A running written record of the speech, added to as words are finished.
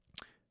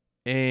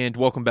And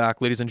welcome back,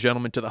 ladies and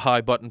gentlemen, to the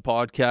High Button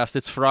Podcast.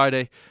 It's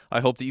Friday. I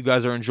hope that you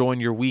guys are enjoying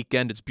your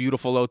weekend. It's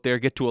beautiful out there.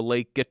 Get to a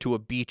lake, get to a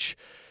beach,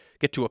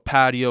 get to a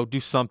patio,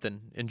 do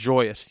something.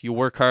 Enjoy it. You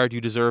work hard.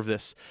 You deserve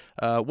this.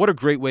 What a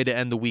great way to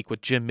end the week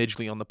with Jim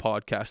Midgely on the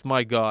podcast.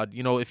 My God,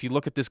 if you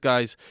look at this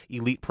guy's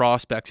elite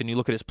prospects and you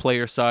look at his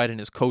player side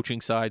and his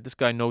coaching side, this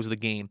guy knows the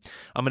game.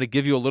 I'm going to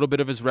give you a little bit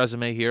of his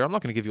resume here. I'm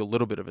not going to give you a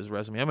little bit of his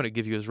resume. I'm going to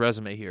give you his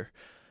resume here.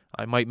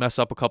 I might mess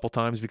up a couple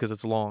times because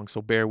it's long,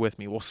 so bear with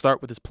me. We'll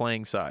start with his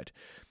playing side.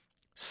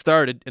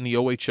 Started in the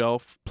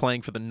OHL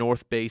playing for the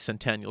North Bay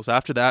Centennials.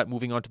 After that,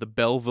 moving on to the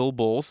Belleville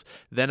Bulls.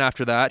 Then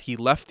after that, he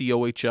left the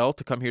OHL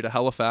to come here to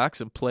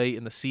Halifax and play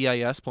in the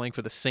CIS, playing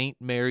for the St.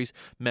 Mary's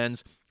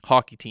men's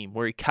hockey team,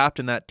 where he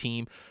captained that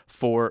team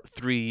for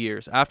 3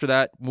 years. After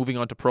that, moving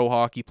on to pro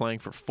hockey, playing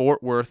for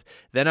Fort Worth.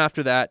 Then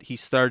after that, he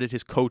started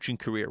his coaching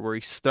career, where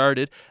he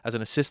started as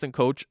an assistant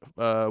coach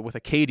with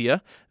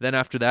Acadia. Then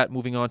after that,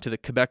 moving on to the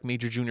Quebec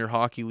Major Junior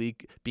Hockey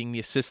League, being the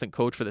assistant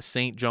coach for the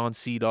St. John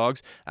Sea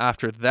Dogs.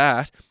 After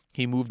that,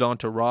 he moved on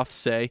to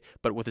Rothsay,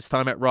 but with his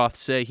time at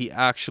Rothsay, he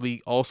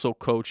actually also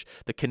coached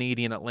the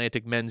Canadian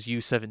Atlantic men's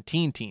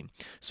U17 team.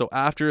 So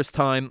after his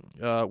time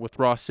with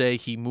Rothsay,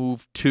 he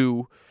moved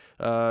to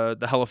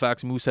the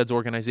Halifax Mooseheads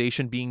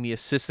organization, being the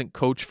assistant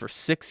coach for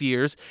 6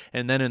 years.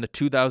 And then in the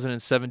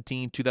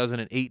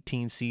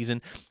 2017-2018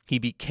 season, he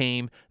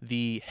became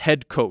the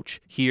head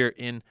coach here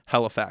in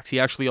Halifax.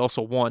 He actually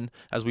also won,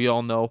 as we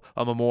all know,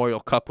 a Memorial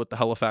Cup with the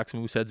Halifax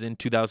Mooseheads in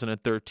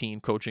 2013,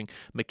 coaching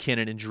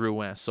McKinnon and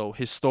Drouin. So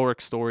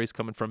historic stories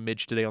coming from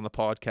Midge today on the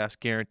podcast,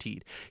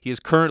 guaranteed. He is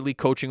currently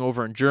coaching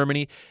over in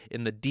Germany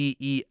in the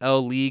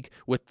DEL League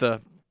with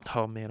the,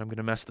 oh man, I'm going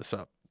to mess this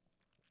up,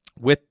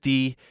 with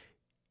the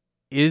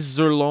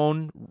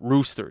Iserlohn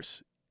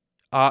Roosters.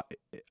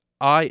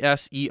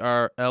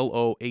 Iserlohn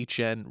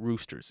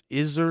Roosters.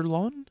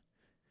 Iserlohn?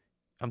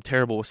 I'm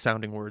terrible with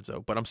sounding words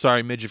out, but I'm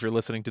sorry, Midge, if you're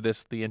listening to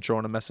this, the intro,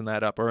 and I'm messing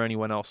that up, or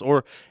anyone else,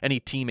 or any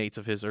teammates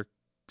of his, or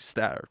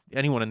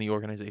anyone in the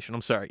organization.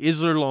 I'm sorry.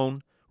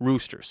 Iserlohn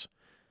Roosters.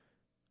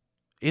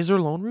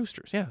 Iserlohn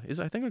Roosters. Yeah,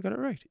 I think I got it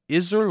right.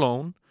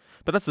 Iserlohn.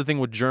 But that's the thing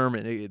with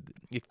German.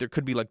 There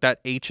could be like that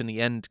H in the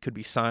end could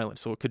be silent,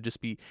 so it could just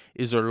be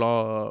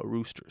Iserlohn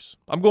Roosters.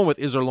 I'm going with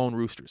Iserlohn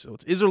Roosters. So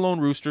it's Iserlohn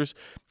Roosters.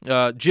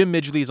 Jim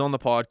Midgely is on the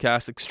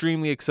podcast.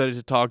 Extremely excited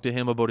to talk to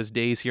him about his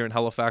days here in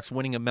Halifax,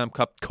 winning a MEM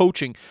Cup,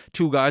 coaching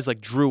two guys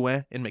like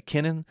Drouin and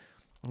McKinnon.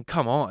 And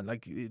come on,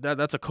 like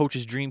that's a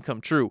coach's dream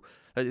come true.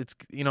 It's,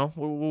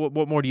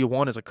 what more do you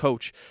want as a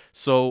coach?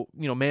 So,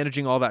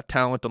 managing all that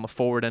talent on the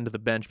forward end of the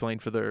bench, playing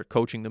for their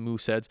coaching the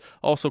Mooseheads,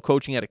 also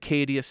coaching at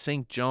Acadia,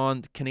 St.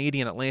 John, the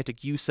Canadian Atlantic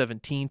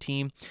U17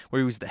 team,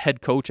 where he was the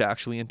head coach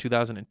actually in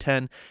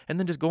 2010, and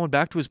then just going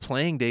back to his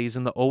playing days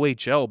in the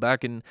OHL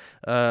back in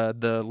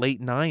the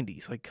late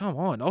 90s. Like, come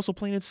on. Also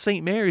playing at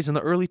St. Mary's in the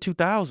early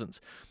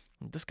 2000s.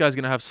 This guy's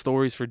going to have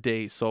stories for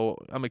days, so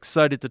I'm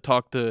excited to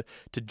talk to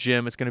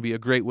Jim. It's going to be a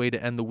great way to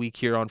end the week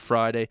here on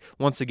Friday.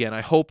 Once again,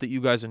 I hope that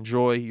you guys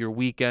enjoy your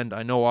weekend.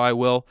 I know I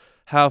will.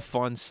 Have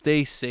fun.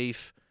 Stay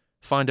safe.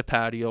 Find a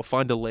patio.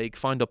 Find a lake.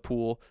 Find a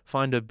pool.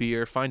 Find a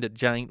beer. Find a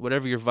giant.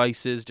 Whatever your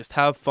vice is, just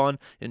have fun.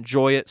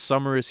 Enjoy it.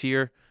 Summer is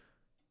here.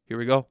 Here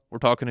we go. We're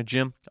talking to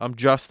Jim. I'm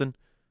Justin.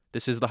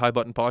 This is the High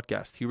Button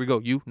Podcast. Here we go.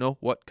 You know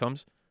what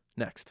comes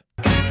next.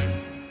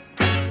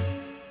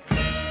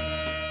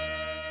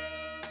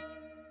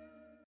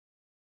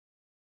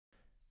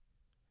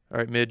 All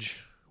right,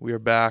 Midge, we are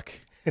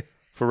back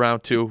for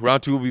round two.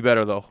 Round two will be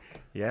better, though.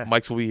 Yeah.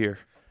 Mics will be here.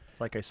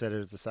 It's like I said, it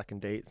was the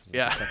second date.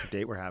 Yeah. The second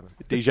date we're having.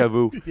 Deja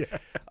vu. Yeah.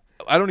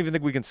 I don't even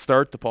think we can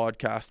start the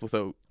podcast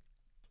without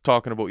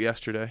talking about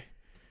yesterday.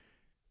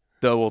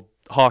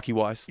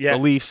 Hockey-wise. Yeah. The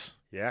Leafs.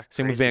 Yeah.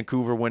 Same with crazy.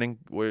 Vancouver winning.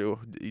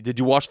 Did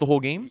you watch the whole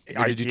game?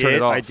 Or did you turn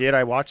it off? I did.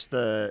 I watched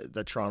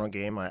the Toronto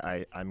game.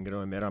 I'm going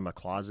to admit I'm a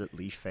closet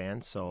Leaf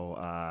fan,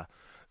 so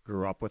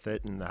grew up with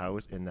it in the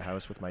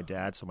house with my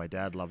dad. So my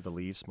dad loved the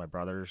Leafs. My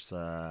brothers,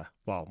 my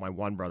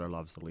one brother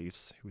loves the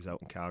Leafs, who's out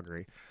in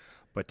Calgary.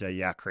 But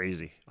yeah,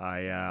 crazy.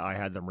 I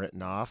had them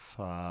written off.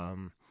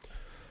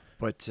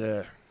 But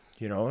you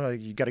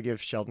got to give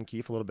Sheldon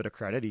Keefe a little bit of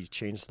credit. He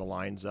changed the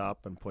lines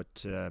up and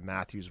put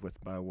Matthews with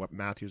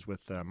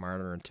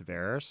Marner and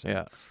Tavares.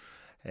 Yeah.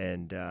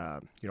 And,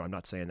 I'm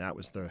not saying that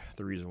was the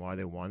reason why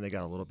they won. They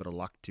got a little bit of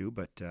luck too,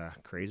 but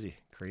crazy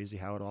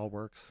how it all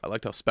works. I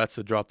liked how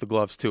Spezza dropped the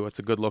gloves too. It's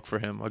a good look for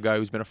him. A guy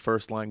who's been a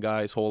first-line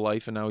guy his whole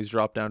life, and now he's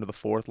dropped down to the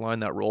fourth line.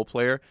 That role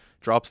player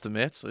drops the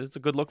mitts. It's a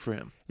good look for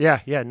him.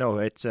 Yeah, no,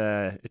 it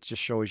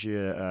just shows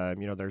you,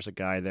 there's a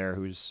guy there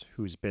who's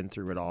been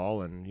through it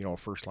all, and a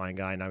first-line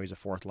guy. Now he's a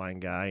fourth-line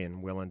guy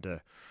and willing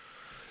to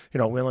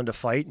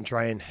fight and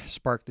try and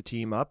spark the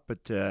team up.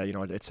 But,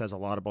 it says a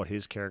lot about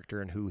his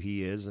character and who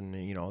he is. And,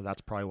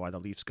 that's probably why the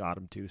Leafs got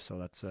him too. So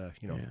that's,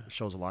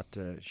 shows a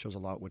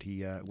lot what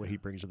he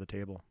brings to the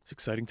table. It's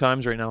exciting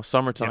times right now.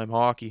 Summertime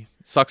hockey.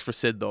 Sucks for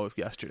Sid though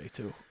yesterday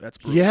too. That's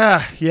brutal.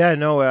 Yeah.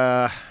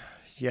 No,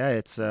 Yeah,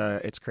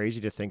 it's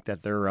crazy to think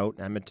that they're out,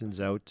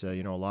 Edmonton's out.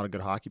 A lot of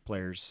good hockey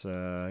players,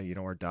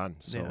 are done.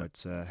 So Yeah.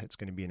 it's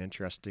going to be an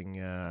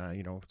interesting,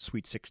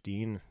 Sweet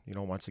 16.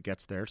 Once it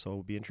gets there, so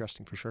it'll be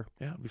interesting for sure.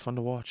 Yeah, it'll be fun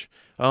to watch.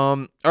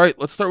 All right,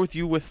 let's start with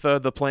you with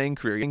the playing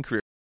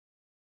career.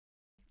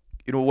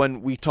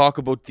 When we talk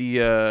about the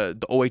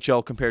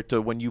OHL compared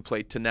to when you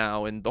played to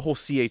now, and the whole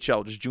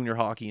CHL, just junior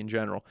hockey in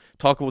general,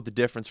 talk about the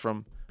difference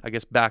from, I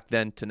guess, back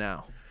then to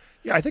now.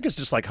 Yeah, I think it's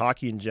just like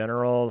hockey in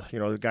general.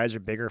 The guys are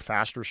bigger,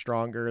 faster,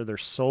 stronger.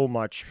 There's so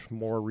much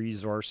more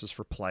resources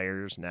for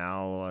players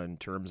now in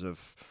terms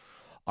of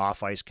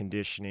off-ice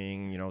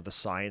conditioning. The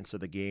science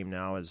of the game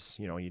now is,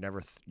 you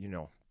never,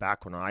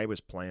 back when I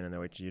was playing in the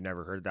OHL, you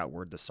never heard that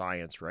word, the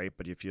science, right?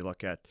 But if you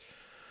look at,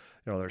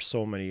 there's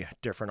so many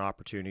different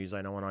opportunities.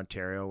 I know in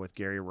Ontario with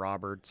Gary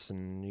Roberts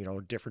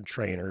and, different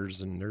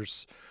trainers, and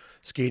there's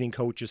skating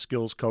coaches,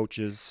 skills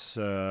coaches,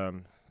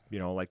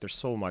 there's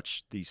so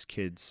much these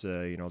kids,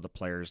 the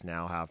players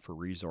now have for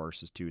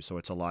resources too. So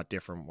it's a lot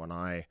different when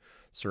I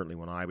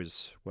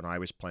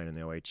was playing in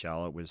the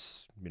OHL, it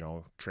was,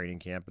 training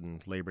camp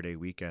and Labor Day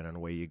weekend, and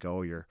away you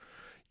go. You're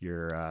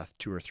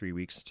 2 or 3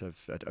 weeks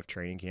of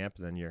training camp,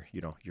 and then you're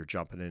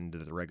jumping into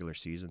the regular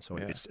season. So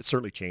it's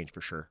certainly changed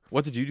for sure.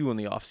 What did you do in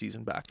the off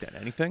season back then?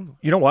 Anything?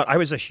 You know what? I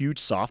was a huge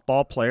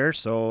softball player,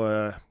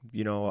 so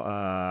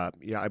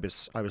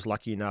I was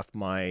lucky enough.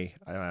 My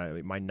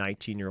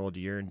 19-year-old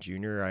year in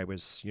junior, I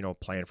was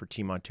playing for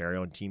Team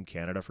Ontario and Team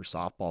Canada for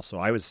softball. So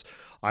I was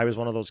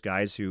one of those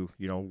guys who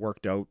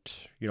worked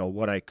out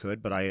what I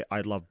could, but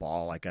I love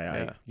ball. Like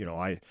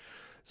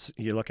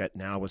you look at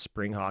now with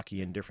spring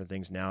hockey and different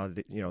things now,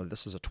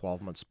 this is a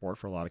 12-month sport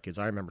for a lot of kids.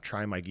 I remember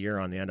trying my gear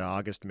on the end of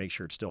August to make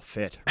sure it still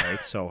fit, right?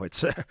 So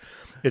it's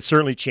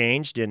certainly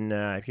changed. And,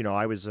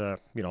 I was a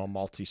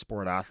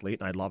multi-sport athlete,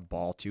 and I loved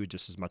ball too,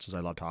 just as much as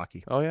I loved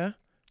hockey. Oh, yeah?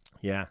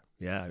 Yeah,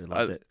 I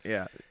loved it.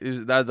 Yeah,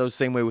 is that the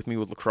same way with me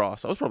with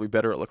lacrosse? I was probably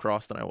better at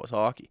lacrosse than I was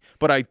hockey,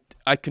 but I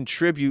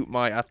contribute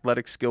my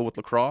athletic skill with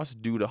lacrosse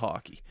due to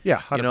hockey. Yeah,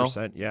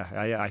 100%. Yeah,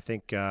 I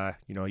think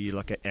you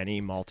look at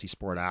any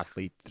multi-sport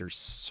athlete. There's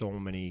so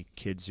many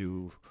kids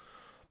who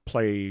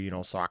play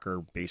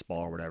soccer,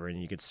 baseball, or whatever,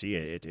 and you can see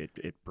it.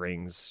 It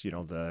brings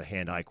the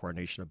hand-eye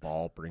coordination of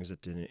ball, brings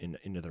it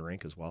into the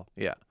rink as well.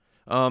 Yeah.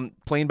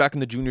 Playing back in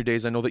the junior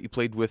days, I know that you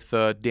played with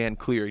Dan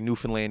Cleary,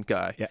 Newfoundland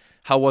guy. Yeah.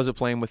 How was it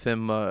playing with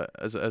him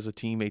as a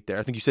teammate there?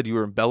 I think you said you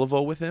were in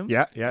Belleville with him.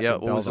 Yeah.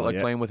 What was it like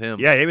playing with him?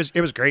 Yeah, it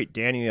was great.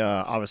 Danny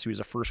obviously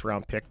was a first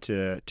round pick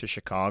to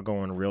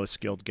Chicago, and a really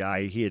skilled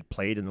guy. He had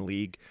played in the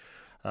league,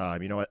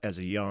 as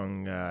a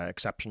young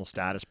exceptional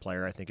status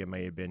player. I think it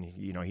may have been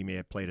he may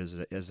have played as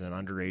an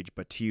underage,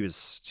 but he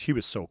was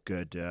so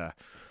good.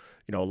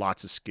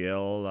 Lots of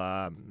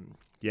skill.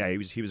 Yeah,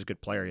 he was a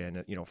good player,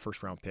 and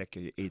first round pick,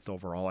 8th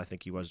overall, I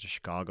think he was to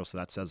Chicago. So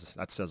that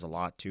says a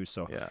lot too.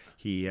 So yeah.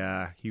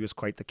 He was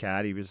quite the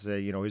cat. He was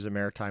he was a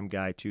maritime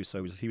guy too.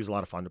 So he was a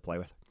lot of fun to play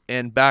with.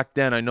 And back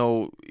then, I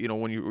know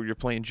when you're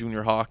playing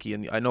junior hockey,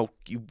 and I know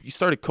you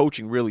started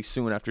coaching really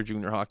soon after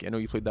junior hockey. I know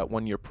you played that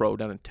 1 year pro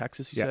down in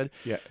Texas. You said.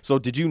 Yeah. So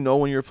did you know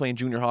when you were playing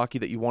junior hockey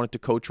that you wanted to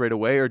coach right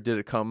away, or did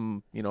it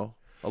come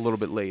a little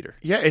bit later?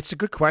 Yeah, it's a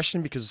good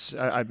question, because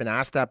I've been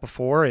asked that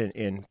before,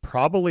 and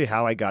probably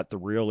how I got the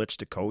real itch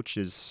to coach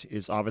is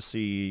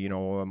obviously,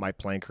 my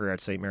playing career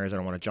at St. Mary's. I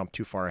don't want to jump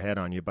too far ahead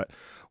on you, but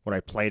when I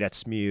played at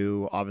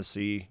SMU,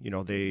 obviously,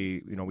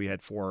 we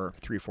had 3 or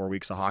 4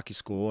 weeks of hockey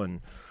school,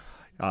 and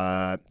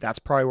that's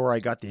probably where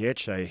I got the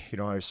itch.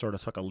 I sort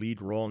of took a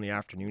lead role in the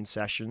afternoon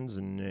sessions,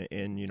 and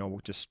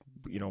just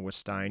with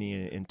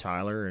Steiny and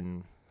Tyler,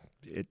 and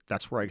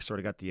that's where I sort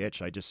of got the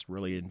itch. I just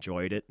really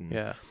enjoyed it,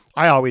 and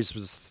I always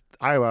was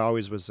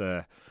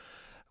the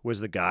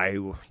guy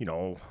who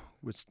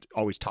was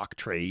always talk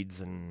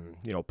trades and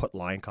put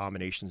line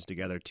combinations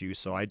together too.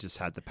 So I just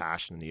had the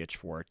passion and the itch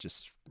for it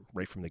just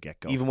right from the get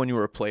go. Even when you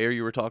were a player,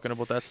 you were talking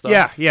about that stuff.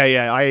 Yeah.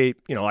 I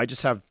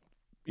just have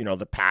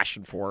the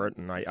passion for it,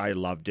 and I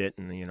loved it,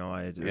 and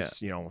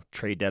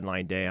trade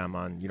deadline day,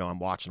 I'm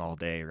watching all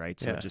day, right?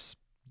 So just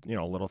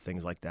little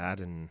things like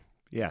that, and.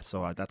 Yeah,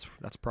 so that's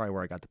probably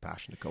where I got the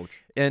passion to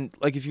coach. And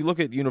if you look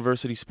at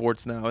university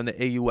sports now, and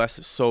the AUS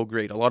is so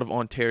great. A lot of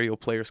Ontario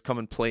players come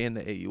and play in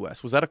the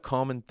AUS. Was that a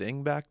common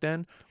thing back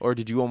then, or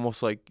did you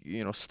almost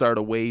start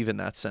a wave in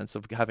that sense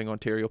of having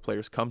Ontario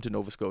players come to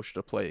Nova Scotia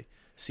to play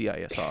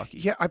CIS hockey?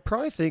 Yeah, I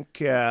probably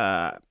think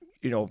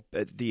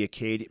the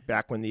Acadia,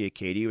 back when the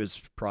Acadia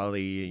was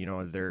probably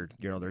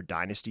their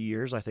dynasty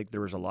years. I think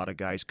there was a lot of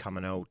guys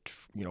coming out,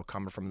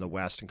 coming from the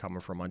West and coming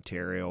from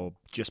Ontario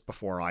just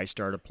before I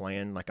started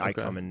playing. I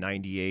come in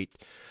 '98,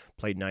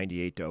 played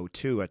 '98 to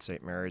 '02 at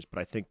St. Mary's, but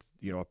I think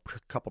a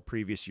couple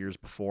previous years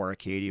before,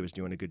 Acadia was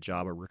doing a good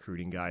job of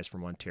recruiting guys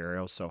from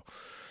Ontario. So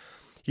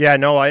yeah,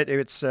 no,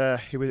 it's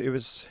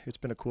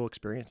been a cool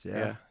experience.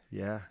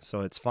 Yeah.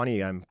 So it's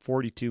funny. I'm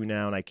 42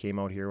 now, and I came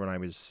out here when I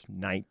was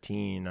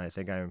 19. I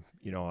think I'm,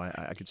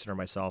 I consider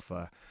myself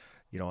a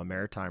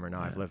maritimer now.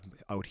 I've lived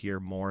out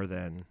here more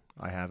than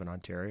I have in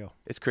Ontario.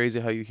 It's crazy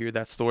how you hear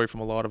that story from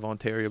a lot of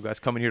Ontario guys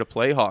coming here to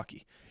play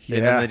hockey. Yeah.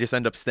 And then they just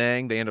end up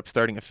staying. They end up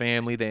starting a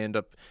family. They end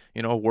up,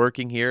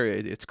 working here.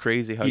 It's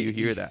crazy how you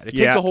hear that. It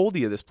takes a hold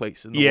of you, this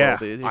place in the world.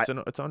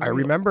 It's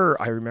unreal.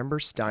 I remember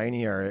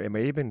Steiny, or it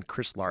may have been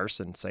Chris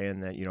Larson, saying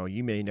that,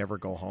 you may never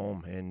go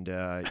home, and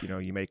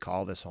you may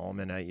call this home,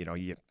 and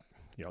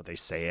they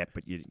say it,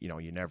 but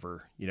you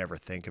never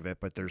think of it.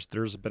 But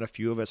there's been a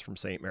few of us from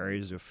St.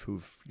 Mary's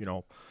who've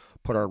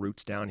put our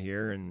roots down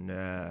here,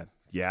 and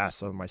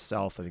so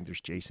myself, I think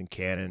there's Jason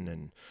Cannon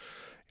and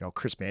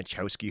Chris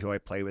Manchowski, who I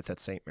play with at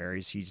St.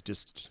 Mary's. He's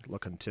just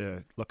looking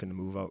to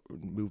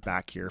move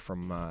back here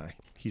from.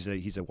 He's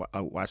a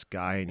out west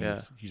guy,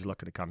 and he's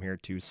looking to come here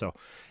too. So,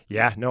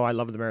 I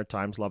love the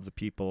Maritimes, love the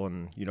people,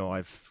 and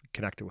I've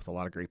connected with a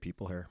lot of great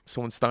people here.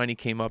 So when Steiny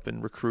came up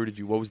and recruited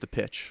you, what was the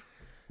pitch?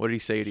 What did he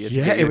say to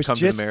you? It was come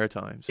to the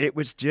Maritimes. It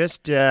was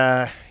just,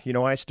 I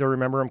still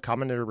remember him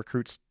coming to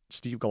recruit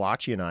Steve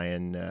Galacci and I,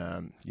 and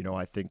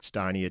I think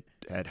Steiny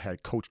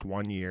had coached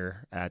 1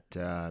 year at,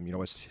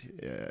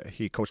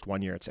 he coached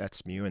 1 year at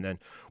SMU, and then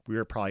we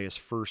were probably his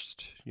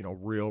first,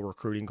 real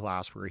recruiting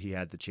class where he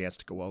had the chance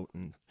to go out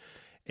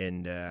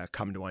and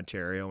come to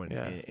Ontario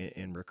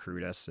and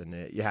recruit us,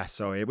 and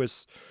so it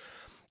was.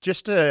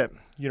 Just I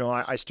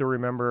still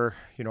remember,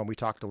 we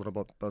talked a little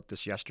bit about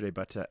this yesterday,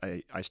 but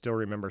I still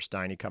remember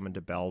Steiny coming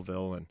to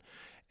Belleville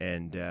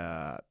and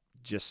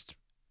just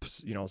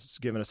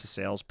giving us a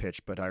sales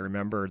pitch. But I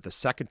remember the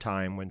second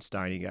time when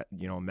Steiny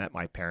met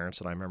my parents,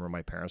 and I remember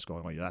my parents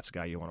going, "Oh, that's the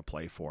guy you want to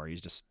play for.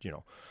 He's just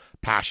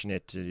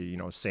passionate,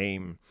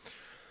 same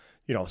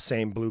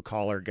blue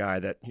collar guy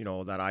that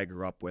that I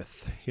grew up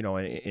with,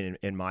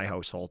 in my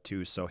household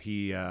too. So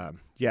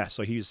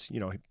so he's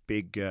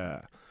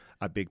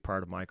a big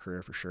part of my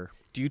career for sure.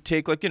 Do you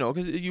take,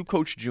 because you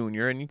coach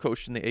junior and you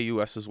coached in the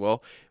AUS as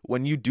well,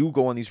 when you do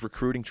go on these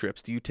recruiting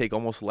trips, do you take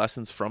almost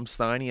lessons from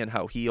Steiny and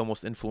how he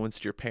almost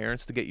influenced your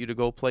parents to get you to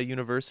go play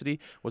university?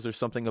 Was there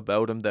something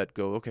about him that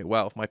go, okay,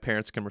 wow, if my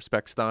parents can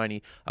respect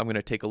Steiny, I'm going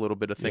to take a little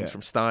bit of things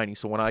from Steiny.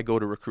 So when I go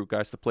to recruit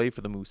guys to play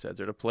for the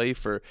Mooseheads or to play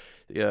for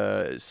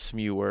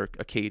SMU or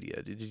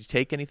Acadia, did you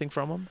take anything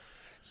from him?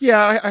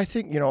 Yeah, I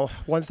think,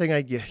 one thing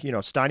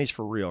Steiny's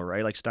for real,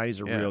 right? Like, Steiny's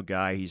a real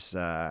guy. He's,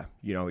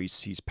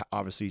 he's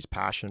obviously he's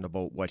passionate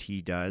about what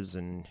he does.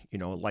 And,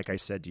 like I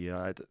said to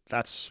you,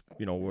 that's,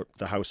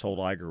 the household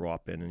I grew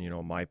up in.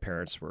 And, my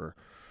parents were,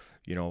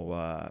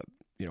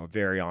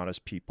 very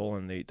honest people,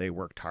 and they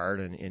worked hard.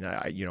 And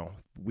I,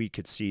 we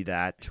could see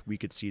that in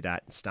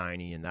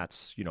Steiny. And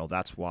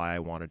that's why I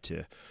wanted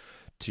to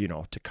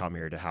come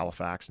here to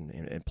Halifax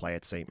and play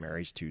at St.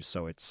 Mary's too.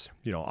 So it's,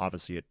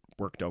 obviously it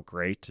worked out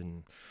great.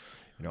 And,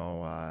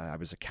 I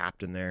was a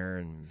captain there,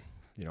 and,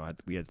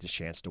 we had the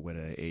chance to win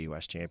an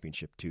AUS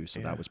championship too.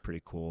 So that was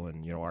pretty cool.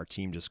 And, our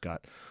team just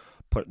got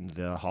put in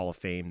the Hall of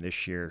Fame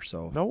this year.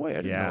 So no way.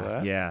 I didn't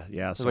know that.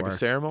 Yeah. So like a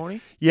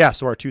ceremony? Yeah.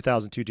 So our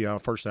 2002 team,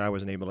 unfortunately I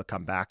wasn't able to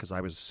come back because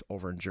I was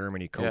over in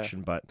Germany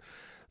coaching, but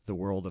the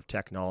world of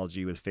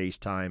technology with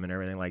FaceTime and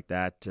everything like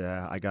that,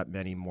 I got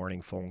many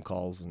morning phone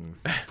calls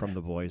from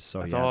the boys.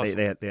 So awesome.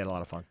 they had a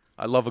lot of fun.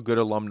 I love a good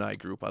alumni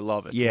group. I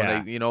love it. Yeah.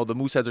 When they, the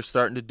Mooseheads are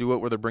starting to do it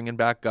where they're bringing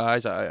back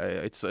guys.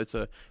 It's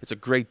a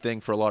great thing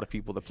for a lot of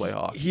people that play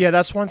hockey. Yeah,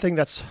 that's one thing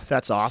that's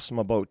awesome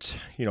about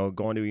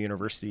going to a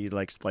university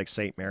like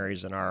St.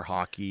 Mary's, and our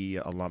hockey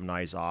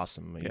alumni is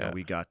awesome.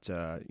 We got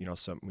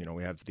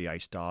we have the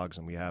Ice Dogs,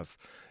 and we have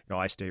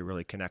I stay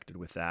really connected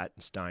with that,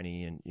 and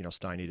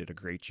Steiny did a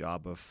great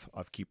job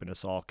of keeping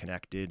us all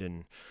connected,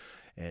 and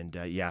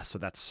so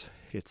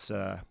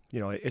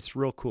it's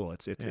real cool.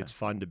 It's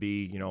fun to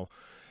be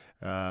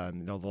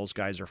those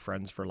guys are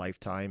friends for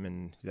lifetime,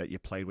 and that you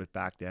played with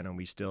back then, and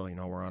we still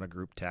we're on a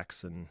group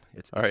text, and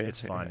it's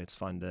fun. It's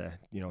fun to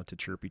to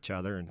chirp each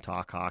other and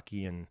talk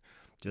hockey and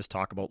just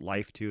talk about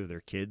life too.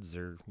 Their kids,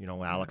 or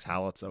Alex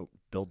Hallett's out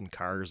building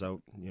cars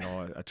out,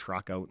 a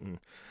truck out in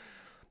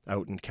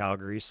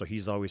Calgary, so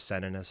he's always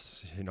sending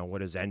us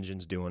what his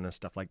engine's doing and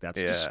stuff like that.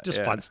 So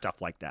just fun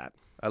stuff like that.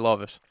 I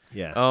love it.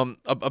 Yeah.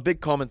 A big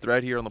common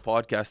thread here on the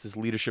podcast is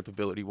leadership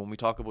ability. When we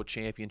talk about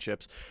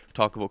championships, we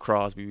talk about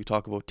Crosby, we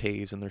talk about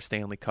Taves and their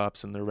Stanley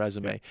Cups and their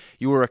resume. Yeah.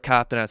 You were a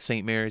captain at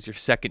St. Mary's your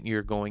second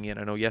year going in.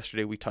 I know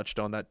yesterday we touched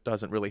on that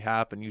doesn't really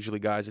happen. Usually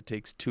guys, it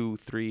takes 2,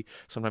 3,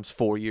 sometimes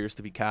 4 years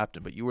to be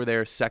captain, but you were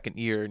there second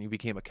year and you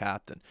became a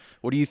captain.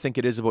 What do you think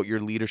it is about your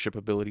leadership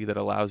ability that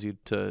allows you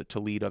to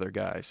lead other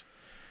guys?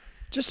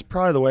 Just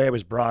probably the way I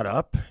was brought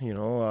up.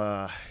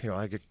 I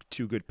get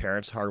two good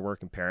parents,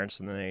 hardworking parents,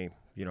 and they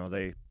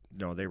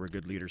were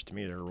good leaders to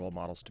me. They were role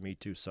models to me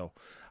too. So,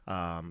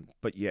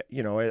 but yeah,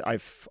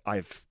 I've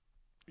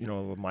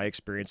my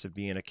experience of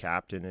being a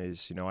captain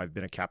is, I've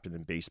been a captain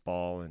in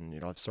baseball,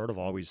 and I've sort of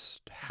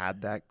always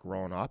had that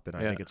growing up, and I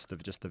think it's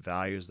just the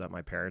values that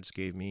my parents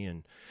gave me,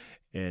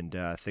 and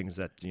things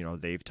that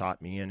they've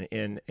taught me,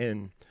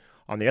 and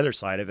on the other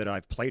side of it,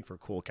 I've played for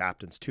cool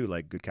captains too,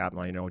 like good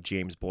captain.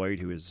 James Boyd,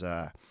 who is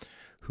a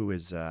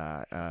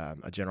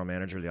general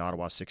manager of the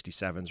Ottawa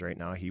 67s right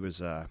now. He was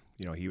a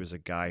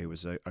guy who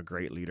was a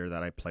great leader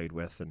that I played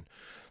with, and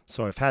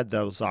So I've had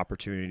those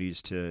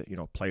opportunities to,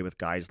 play with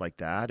guys like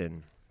that,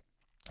 and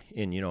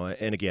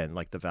and again,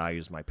 like the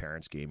values my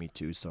parents gave me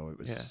too. So it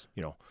was,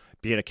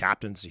 being a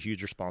captain's a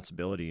huge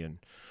responsibility, and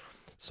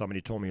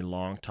somebody told me a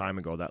long time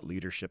ago that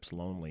leadership's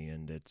lonely,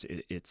 and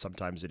it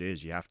sometimes it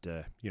is. You have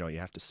to, you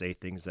have to say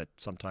things that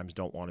sometimes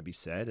don't want to be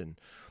said, and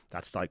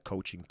that's like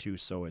coaching too.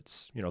 So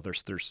it's,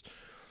 there's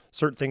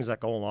certain things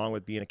that go along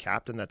with being a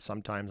captain that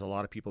sometimes a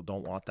lot of people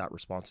don't want that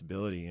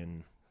responsibility,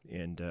 and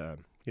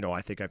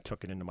I think I've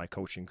took it into my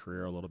coaching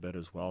career a little bit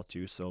as well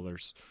too. So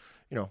there's,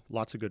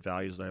 lots of good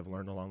values that I've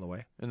learned along the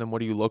way. And then what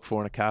do you look for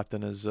in a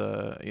captain? Is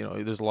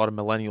there's a lot of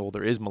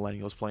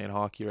millennials playing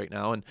hockey right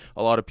now, and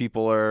a lot of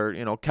people are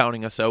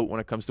counting us out when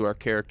it comes to our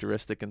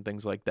characteristic and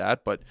things like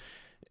that. But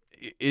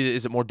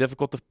is it more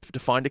difficult to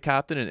find a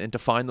captain and to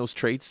find those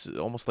traits,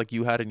 almost like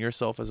you had in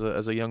yourself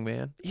as a young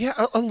man?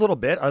 Yeah, a little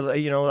bit.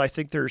 I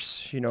think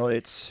there's,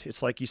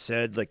 it's like you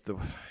said, like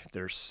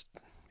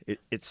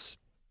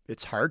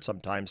it's hard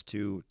sometimes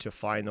to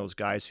find those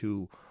guys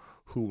who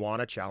want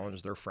to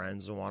challenge their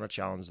friends and want to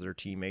challenge their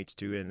teammates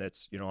too. And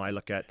it's, I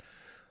look at,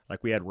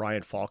 like, we had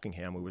Ryan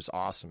Falkingham, who was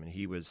awesome, and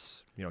he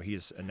was,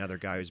 he's another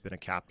guy who's been a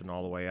captain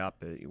all the way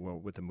up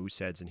with the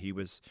Mooseheads, and he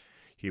was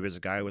a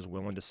guy who was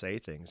willing to say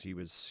things. He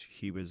was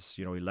he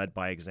led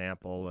by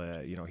example.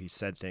 He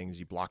said things,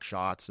 he blocked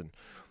shots, and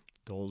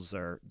those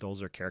are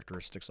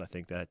characteristics I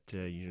think that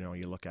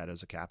you look at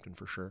as a captain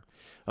for sure.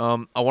 I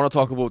want to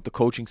talk about the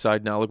coaching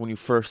side now. Like when you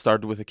first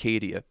started with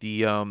Acadia,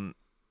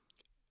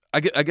 I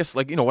guess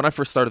like, when I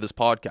first started this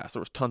podcast, there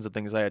was tons of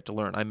things I had to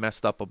learn. I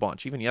messed up a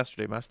bunch. Even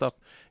yesterday, messed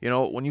up.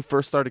 When you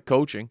first started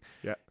coaching,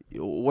 yeah,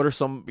 what are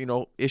some,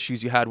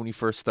 issues you had when you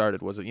first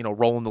started? Was it,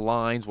 rolling the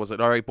lines? Was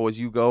it, all right, boys,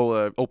 you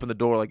go, open the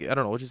door? Like, I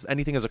don't know, just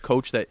anything as a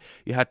coach that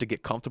you had to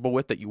get comfortable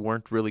with that you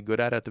weren't really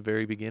good at the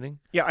very beginning?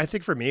 Yeah, I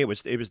think for me, it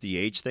was the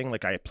age thing.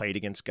 Like, I played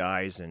against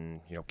guys,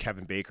 and,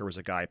 Kevin Baker was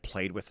a guy I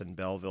played with in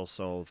Belleville.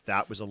 So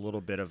that was a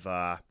little bit of,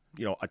 a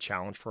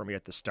challenge for me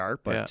at the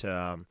start. But,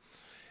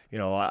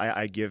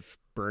 I give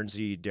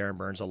Darren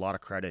Burns a lot of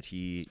credit.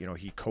 He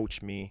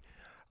coached me.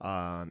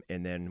 And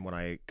then when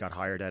I got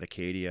hired at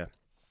Acadia,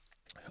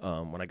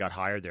 when I got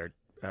hired there,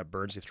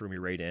 Burnsy threw me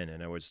right in,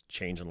 and I was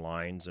changing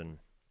lines, and,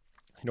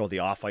 the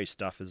off-ice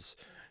stuff is,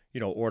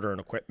 ordering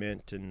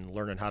equipment and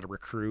learning how to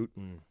recruit,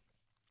 and,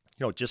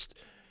 just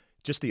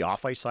the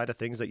off-ice side of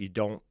things that you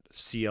don't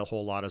see a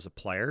whole lot as a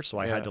player. So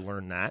I had to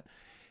learn that.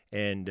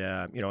 And,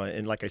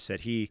 and like I said,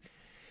 he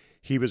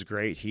was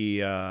great.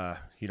 I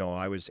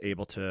was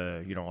able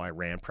to, I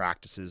ran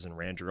practices and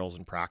ran drills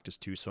in practice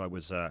too. So I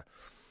was,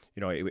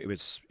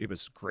 it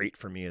was great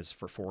for me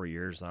for 4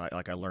 years.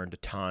 I learned a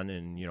ton,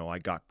 and, I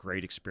got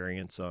great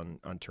experience on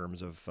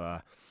terms of,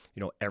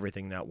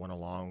 everything that went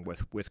along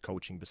with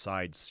coaching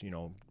besides,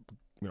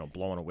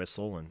 blowing a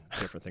whistle and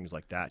different things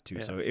like that too.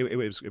 Yeah. So it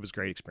was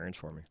great experience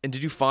for me. And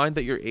did you find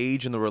that your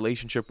age and the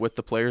relationship with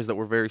the players that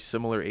were very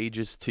similar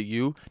ages to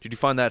you, did you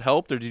find that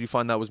helped, or did you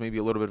find that was maybe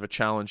a little bit of a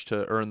challenge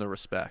to earn the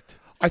respect?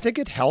 I think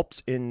it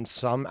helped in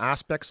some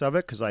aspects of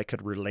it because I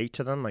could relate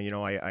to them.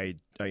 I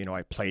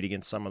played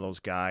against some of those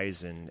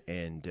guys, and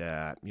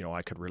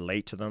I could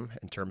relate to them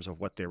in terms of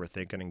what they were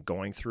thinking and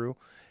going through.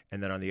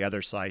 And then on the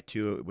other side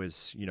too, it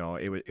was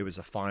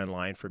a fine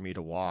line for me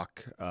to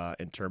walk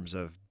in terms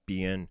of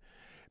being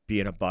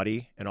a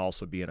buddy and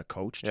also being a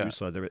coach too. Yeah.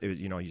 So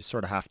you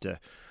sort of have to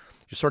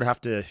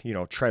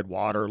tread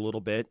water a little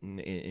bit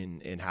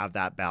and have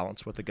that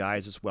balance with the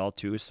guys as well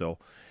too. So,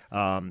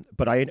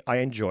 but I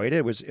enjoyed it.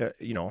 It was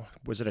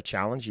was it a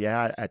challenge?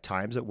 Yeah, at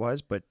times it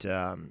was, but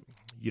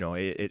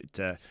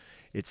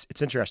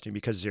it's interesting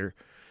because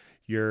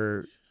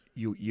you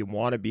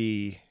want to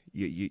be.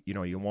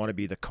 You want to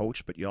be the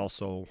coach, but you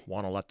also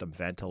want to let them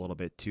vent a little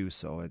bit too.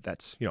 So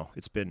that's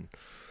it's been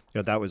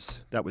that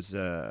was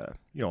a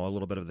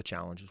little bit of the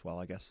challenge as well,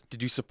 I guess.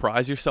 Did you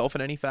surprise yourself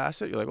in any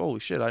facet? You're like, holy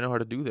shit, I know how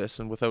to do this,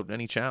 and without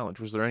any challenge.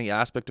 Was there any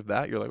aspect of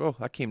that you're like, oh,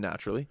 that came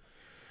naturally?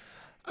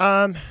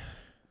 No,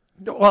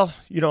 well,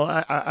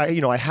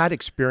 I had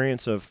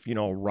experience of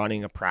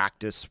running a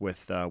practice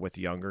with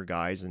younger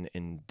guys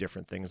and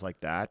different things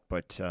like that,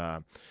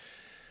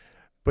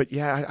 But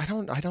yeah, I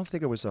don't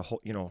think it was a whole,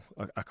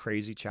 a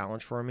crazy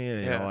challenge for me.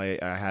 And,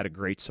 I had a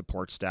great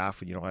support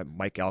staff.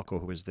 Mike Elko,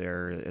 who was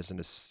there as an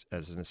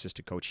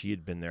assistant coach, he's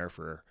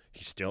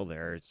still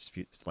there. It's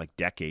like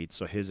decades.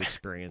 So his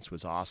experience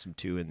was awesome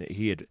too. And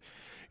he had,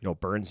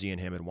 Burnsy and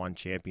him had won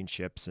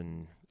championships,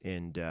 and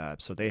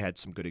so they had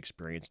some good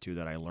experience too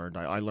that I learned.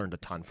 I learned a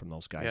ton from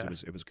those guys. Yeah.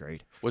 It was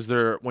great. Was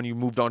there, when you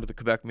moved on to the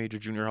Quebec Major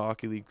Junior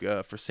Hockey League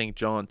for St.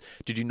 John,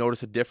 did you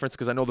notice a difference?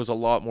 Because I know there's a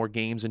lot more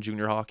games in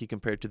junior hockey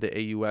compared to the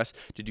AUS.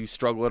 Did you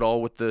struggle at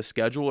all with the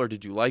schedule, or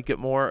did you like it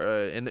more?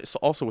 And it's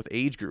also with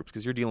age groups,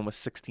 because you're dealing with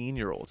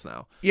 16-year-olds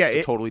now. Yeah, it's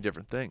a totally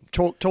different thing.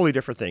 Totally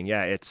different thing.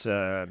 Yeah, it's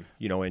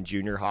in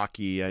junior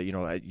hockey,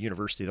 at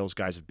university, those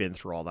guys have been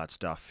through all that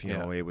stuff.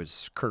 It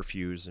was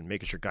curfews and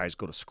making sure guys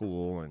go to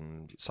school,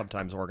 and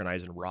sometimes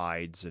organizing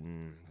rides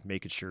and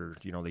making sure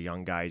the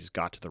young guys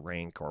got to the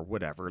rink or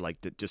whatever, like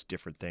just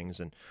different things.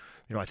 And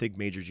I think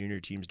major junior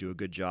teams do a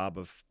good job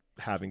of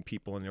having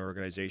people in the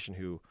organization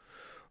who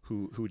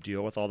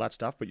deal with all that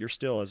stuff, but you're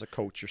still, as a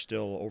coach, you're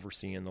still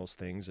overseeing those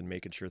things and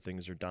making sure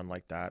things are done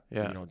like that.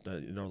 Yeah. The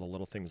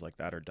little things like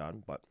that are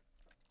done, but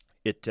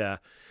it's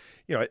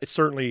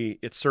certainly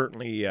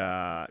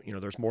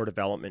there's more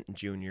development in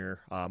junior,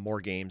 more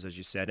games, as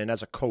you said, and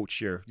as a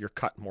coach, you're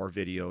cutting more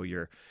video.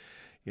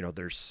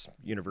 There's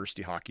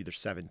university hockey, there's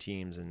 7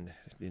 teams, and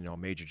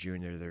major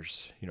junior,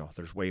 there's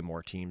way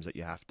more teams that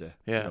you have to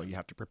you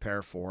have to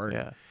prepare for,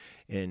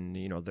 and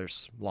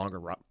there's longer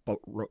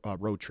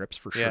road trips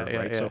for sure,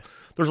 right? So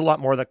there's a lot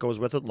more that goes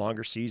with it,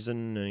 longer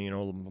season,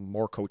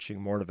 more coaching,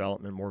 more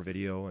development, more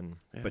video,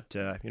 but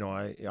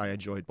I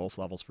enjoyed both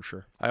levels for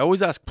sure. I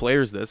always ask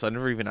players this. I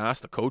never even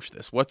asked the coach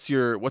this. What's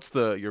your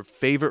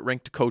favorite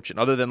rink to coach in,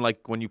 other than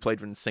like when you played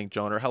in St.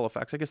 John or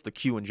Halifax? I guess the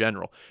Q in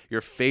general.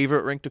 Your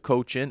favorite rink to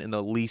coach in, and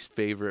the least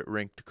favorite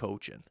rink to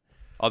coach in,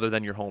 other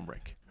than your home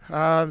rink.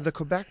 The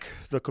Quebec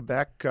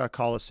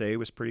Colisée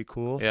was pretty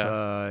cool. Yeah.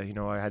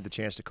 I had the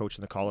chance to coach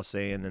in the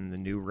Colisée, and then the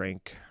new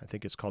rink, I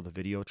think it's called the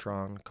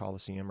Videotron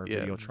Coliseum or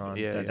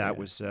Videotron. That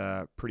was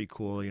pretty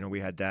cool. We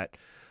had that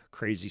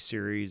crazy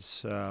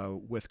series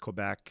with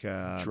Quebec.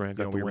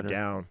 We were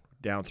down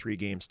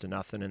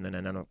 3-0, and then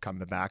ended up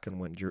coming back and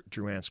went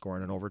Drouin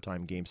scoring an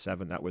overtime game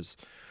 7. That was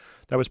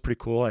pretty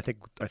cool. I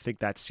think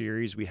that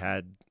series we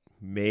had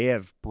may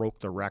have broke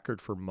the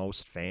record for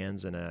most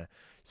fans in a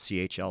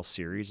CHL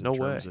series. No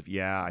way.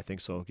 I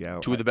think so. Yeah.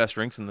 2 of the best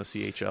rinks in the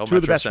CHL. Two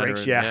of the best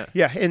rinks. Yeah.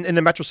 And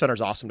the Metro Center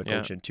is awesome to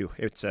coach in too.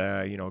 It's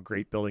a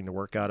great building to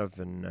work out of,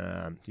 and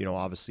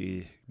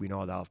obviously we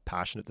know how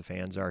passionate the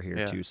fans are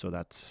here too. So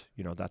that's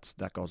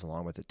that goes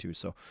along with it too.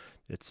 So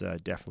it's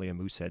definitely a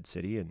Moosehead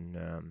city,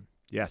 and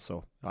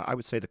so I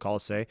would say the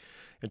Colisée.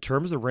 In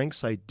terms of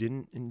rinks I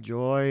didn't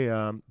enjoy,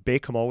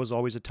 Baie-Comeau was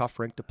always a tough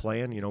rink to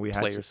play in. We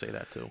had players say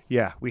that too.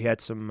 Yeah, we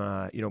had some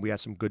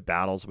some good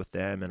battles with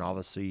them, and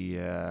obviously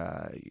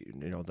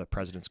the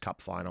President's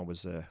Cup final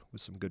was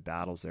some good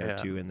battles there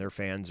too. And their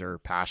fans are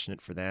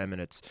passionate for them,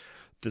 and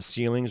the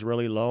ceiling's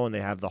really low, and they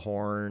have the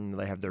horn.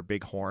 They have their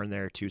big horn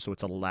there too, so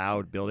it's a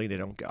loud building. They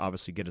don't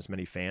obviously get as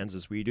many fans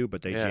as we do,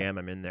 but they jam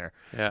them in there.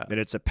 Yeah, and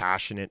it's a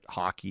passionate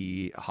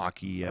hockey. I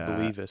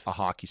believe it. A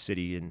hockey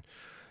city, and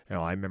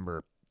I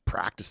remember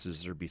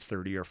practices there'd be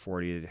 30 or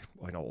 40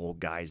 old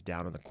guys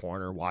down in the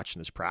corner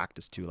watching us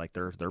practice too. Like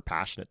they're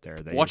passionate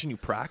there. Watching you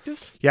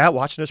practice? Yeah,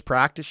 watching us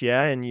practice.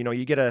 Yeah, and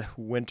you get a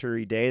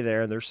wintry day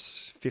there, and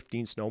there's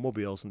 15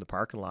 snowmobiles in the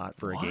parking lot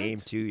for a game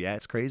too. Yeah,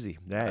 it's crazy.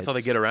 Yeah, that's how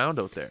they get around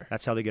out there.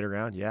 That's how they get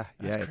around. Yeah,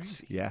 that's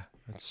crazy.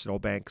 It's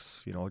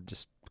snowbanks.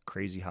 Just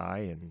crazy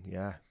high,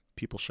 and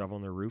people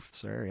shoveling their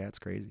roofs there. Yeah, it's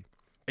crazy.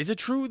 Is it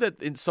true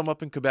that in some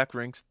up in Quebec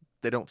rinks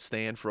they don't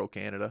stand for O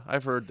Canada?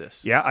 I've heard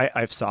this. Yeah,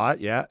 I've saw it.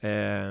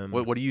 Yeah.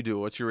 What do you do?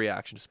 What's your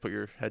reaction? Just put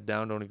your head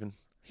down. Don't even.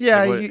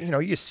 Yeah,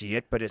 you see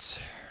it, but it's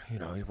we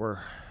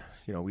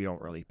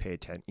don't really pay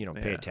attention.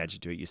 Pay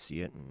attention to it. You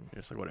see it, and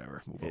you're just like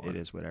whatever. Move on. It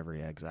is whatever.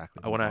 Yeah,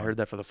 exactly. When I heard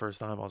that for the first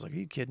time, I was like, "Are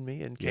you kidding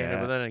me?" In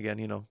Canada, but then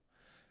again,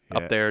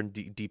 up there in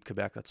deep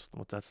Quebec,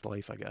 that's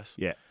life, I guess.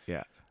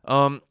 Yeah.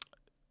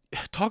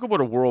 Talk about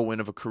a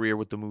whirlwind of a career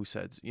with the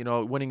Mooseheads.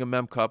 Winning a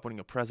MEM Cup, winning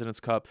a President's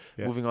Cup,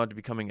 moving on to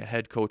becoming a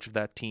head coach of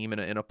that team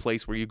in a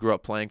place where you grew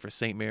up playing for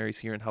St. Mary's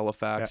here in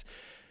Halifax.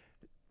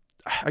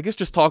 I guess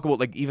just talk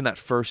about even that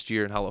first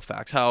year in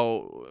Halifax.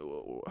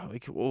 How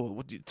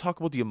talk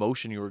about the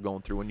emotion you were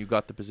going through when you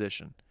got the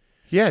position.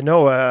 Yeah,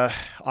 no.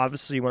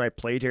 Obviously, when I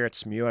played here at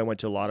SMU, I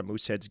went to a lot of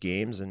Mooseheads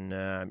games, and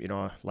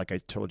like I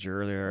told you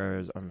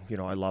earlier,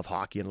 I love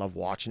hockey and love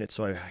watching it.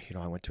 So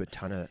I went to a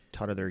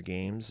ton of their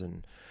games,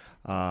 and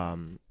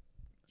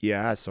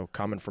so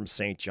coming from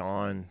St.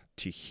 John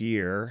to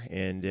here,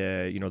 and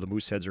the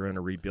Mooseheads are in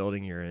a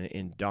rebuilding year,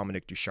 and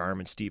Dominic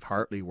Ducharme and Steve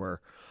Hartley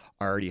were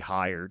already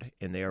hired,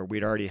 and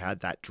we'd already had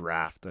that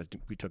draft.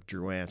 We took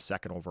Drouin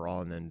 2nd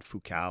overall, and then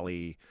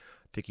Fucali, I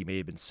think he may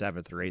have been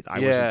 7th or 8th.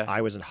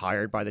 I wasn't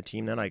hired by the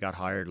team then. I got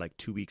hired like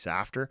 2 weeks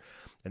after,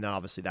 and then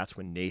obviously that's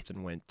when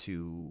Nathan went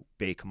to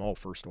Baie-Comeau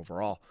 1st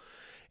overall.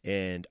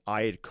 And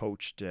I had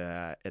coached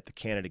at the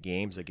Canada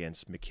Games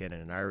against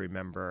McKinnon, and I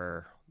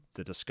remember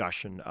the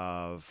discussion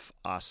of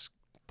us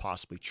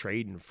possibly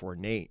trading for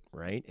Nate,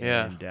 right?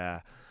 Yeah.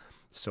 And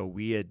so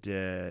we had,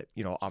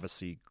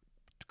 obviously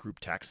group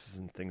texts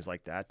and things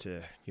like that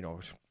to,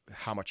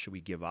 how much should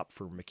we give up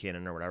for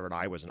McKinnon or whatever. And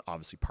I wasn't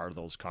obviously part of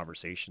those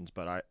conversations,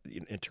 but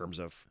in terms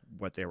of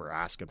what they were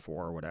asking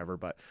for or whatever.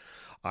 But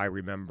I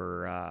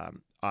remember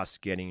us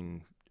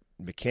getting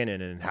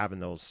McKinnon and having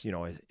those,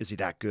 is he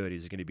that good?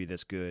 Is he going to be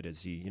this good?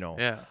 Is he,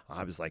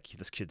 I was like,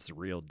 this kid's the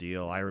real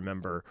deal. I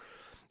remember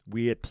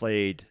we had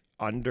played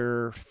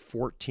under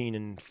 14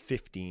 and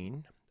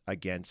 15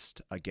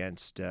 against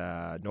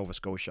Nova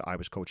Scotia. I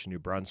was coaching New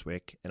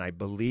Brunswick, and I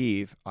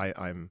believe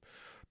I'm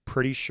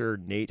pretty sure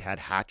Nate had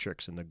hat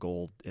tricks in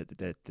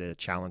the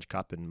Challenge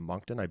Cup in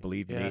Moncton. I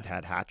believe Nate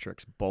had hat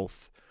tricks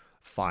both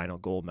final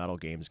gold medal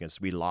games against.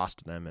 We lost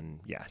to them, and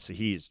there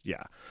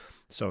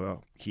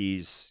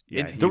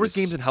was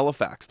games in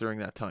Halifax during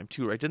that time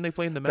too, right? Didn't they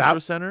play in the Metro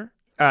Center?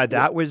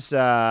 That was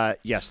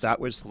yes, that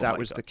was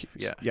the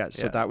Yeah.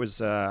 So that was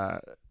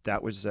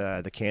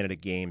the Canada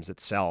Games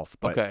itself.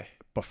 But Okay.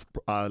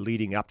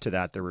 leading up to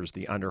that, there was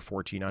the under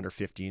 14, under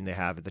 15. They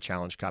have the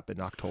Challenge Cup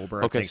in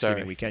October, Okay, Thanksgiving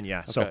sorry. weekend.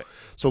 Yeah. Okay.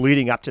 So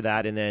leading up to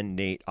that, and then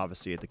Nate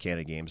obviously at the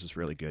Canada Games was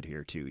really good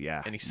here too.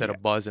 Yeah. And he set a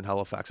buzz in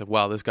Halifax of,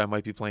 wow, this guy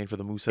might be playing for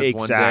the Mooseheads Exactly,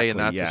 one day, and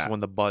that's yeah. just when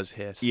the buzz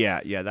hit.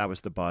 Yeah, that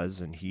was the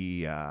buzz, and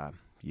he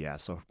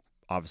so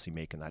obviously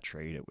making that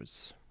trade, it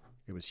was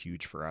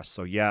huge for us.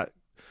 So yeah,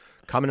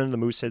 coming into the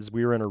Mooseheads,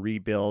 we were in a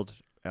rebuild.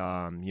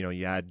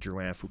 You had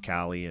Drouin,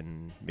 Foucault,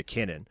 and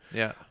McKinnon.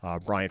 Yeah.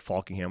 Brian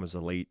Falkingham was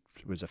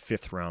a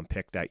fifth-round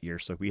pick that year,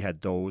 so we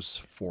had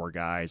those four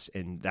guys,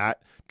 and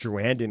that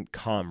Drouin didn't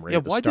come right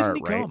at the why start,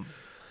 didn't he right?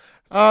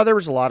 come? There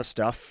was a lot of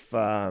stuff.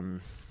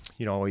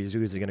 He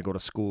was going to go to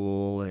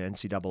school, an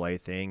NCAA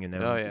thing, and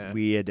then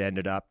we had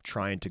ended up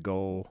trying to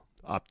go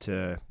up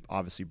to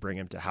obviously bring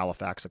him to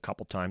Halifax a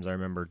couple times. I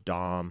remember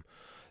Dom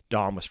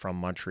was from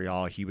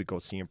Montreal. He would go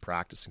see him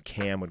practice, and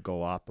Cam would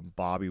go up, and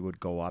Bobby would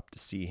go up to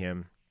see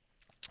him.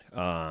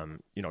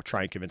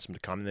 Try and convince him to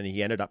come, and then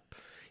he ended up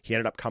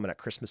coming at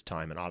Christmas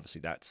time, and obviously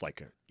that's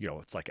like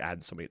it's like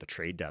adding somebody at the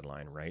trade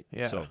deadline, right?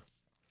 Yeah.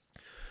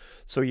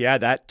 So yeah,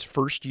 that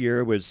first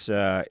year was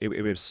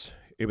it was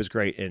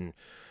great, and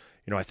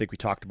I think we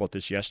talked about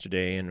this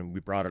yesterday, and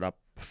we brought it up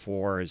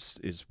before. Is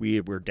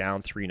we were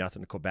down 3-0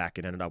 to Quebec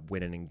and ended up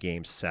winning in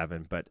Game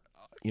 7, but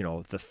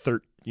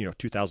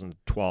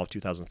 2012,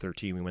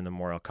 2013, we win the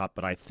Memorial Cup.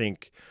 But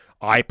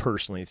I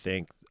personally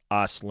think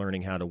us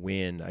learning how to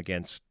win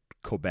against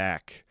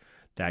Quebec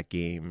that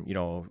game,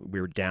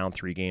 we were down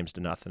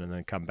 3-0 and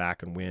then come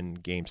back and win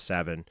Game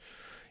 7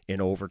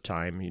 in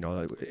overtime.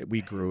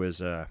 We grew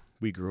as a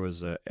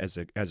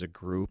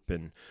group,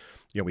 and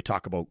we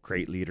talk about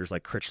great leaders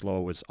like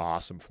Critchlow was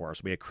awesome for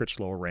us. We had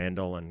Critchlow,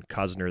 Randall, and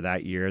Cuzner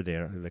that year.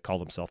 They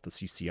called themselves the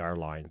CCR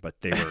line, but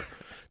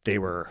they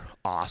were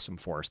awesome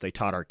for us. They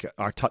taught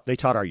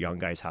our young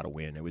guys how to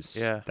win.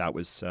 That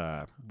was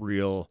a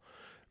real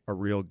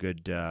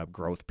good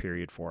growth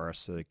period for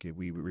us. Like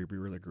we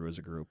really grew as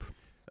a group.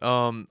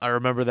 I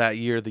remember that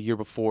year, the year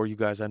before, you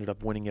guys ended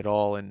up winning it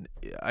all, and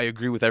I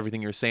agree with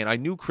everything you're saying. I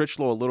knew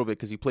Critchlow a little bit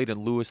because he played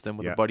in Lewiston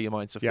with a buddy of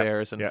mine,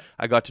 Safaris, and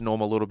I got to know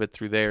him a little bit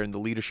through there, and the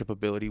leadership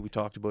ability, we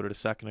talked about it a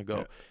second ago.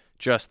 Yeah.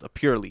 Just a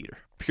pure leader,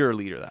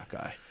 that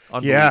guy.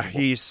 Yeah,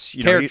 he's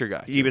character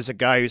guy. He was a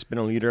guy who's been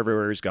a leader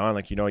everywhere he's gone.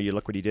 Like, you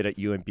look what he did at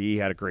UNB. He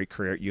had a great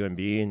career at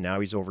UNB, and now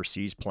he's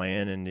overseas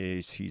playing, and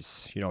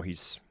he's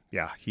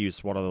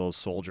one of those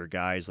soldier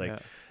guys.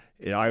 Like,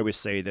 I always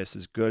say this,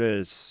 as good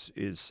as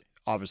is.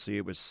 Obviously,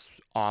 it was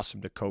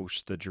awesome to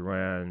coach the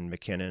Drouin,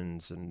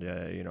 McKinnons, and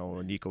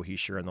Nico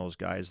Heischer and those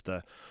guys.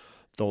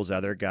 Those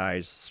other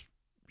guys,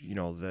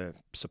 the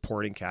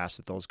supporting cast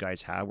that those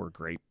guys had were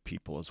great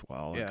people as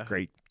well. Yeah.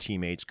 Great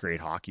teammates,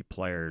 great hockey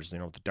players.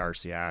 The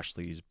Darcy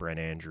Ashleys, Brent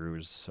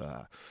Andrews.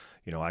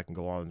 I can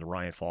go on to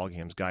Ryan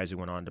Falkham's, guys who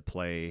went on to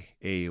play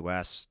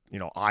AUS.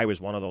 I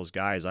was one of those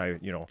guys. I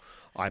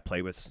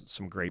play with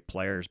some great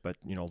players, but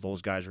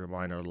those guys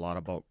remind me a lot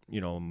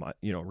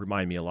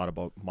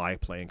about my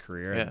playing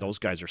career. And those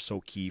guys are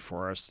so key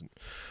for us. And,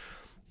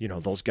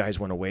 those guys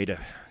went away to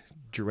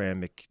Drouin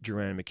and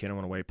McKinnon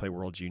went away to play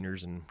World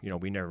Juniors, and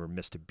we never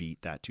missed a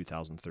beat that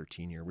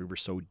 2013 year. We were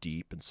so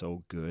deep and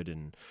so good,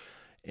 and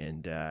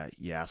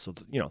so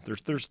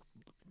there's.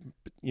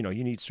 You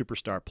need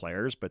superstar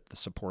players, but the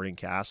supporting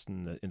cast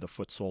and the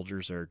foot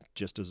soldiers are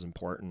just as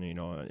important,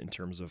 in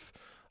terms of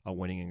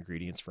winning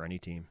ingredients for any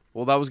team.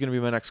 Well, that was going to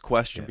be my next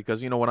question,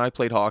 because, when I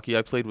played hockey,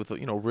 I played with,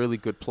 really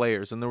good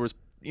players, and there was,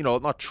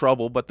 not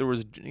trouble, but there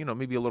was,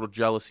 maybe a little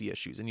jealousy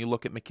issues. And you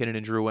look at McKinnon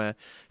and Drouin,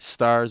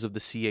 stars of the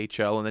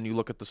CHL, and then you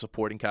look at the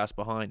supporting cast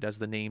behind as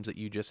the names that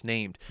you just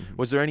named. Mm-hmm.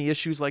 Was there any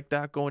issues like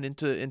that going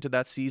into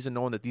that season,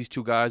 knowing that these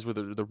two guys were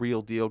the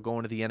real deal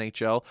going to the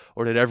NHL,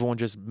 or did everyone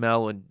just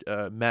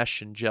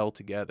mesh and gel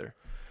together?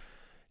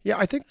 Yeah,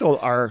 I think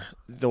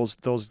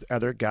those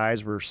other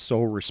guys were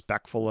so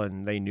respectful,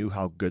 and they knew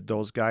how good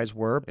those guys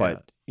were.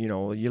 But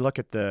you look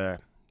at the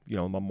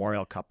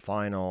Memorial Cup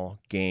final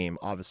game.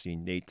 Obviously,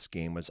 Nate's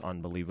game was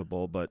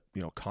unbelievable, but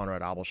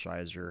Conrad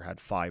Abelscheiser had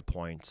 5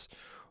 points.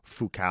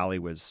 Foucault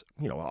was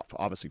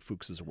obviously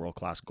Fuchs is a world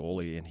class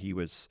goalie, and he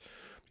was.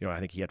 I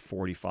think he had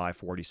 45,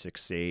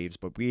 46 saves.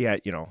 But we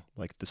had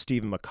like the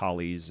Stephen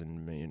McCulleys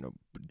and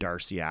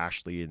Darcy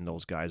Ashley, and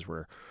those guys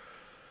were.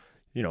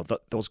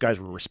 Those guys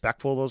were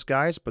respectful of ththose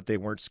guys, but they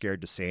weren't scared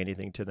to say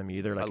anything to them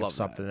either. Like if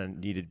something that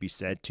needed to be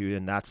said to,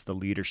 and that's the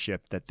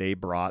leadership that they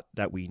brought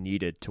that we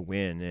needed to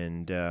win.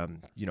 And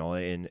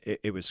and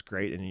it was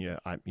great. And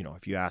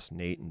if you ask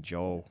Nate and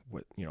Joe,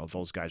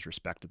 those guys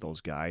respected those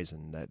guys,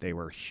 and they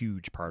were a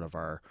huge part of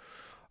our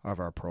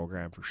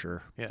program for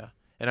sure. Yeah.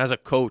 And as a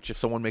coach, if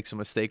someone makes a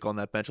mistake on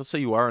that bench, let's say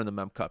you are in the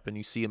MEM Cup and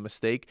you see a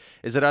mistake,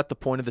 is it at the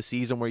point of the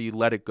season where you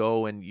let it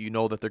go and you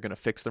know that they're going to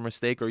fix their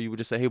mistake, or you would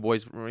just say, "Hey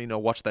boys,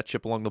 watch that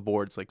chip along the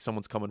boards, like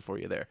someone's coming for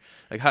you there"?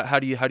 Like how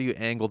do you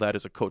angle that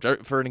as a coach?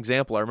 For an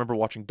example, I remember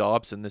watching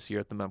Dobson this year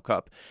at the MEM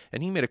Cup,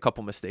 and he made a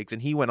couple mistakes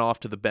and he went off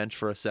to the bench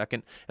for a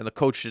second, and the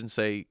coach didn't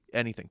say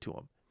anything to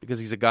him. because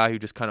he's a guy who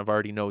just kind of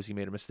already knows he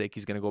made a mistake.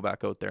 He's going to go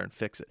back out there and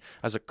fix it.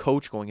 As a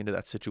coach going into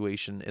that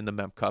situation in the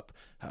MEM Cup,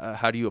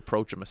 how do you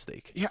approach a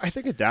mistake? Yeah, I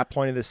think at that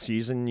point of the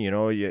season,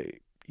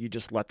 you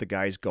just let the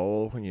guys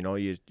go, and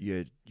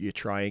you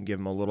try and give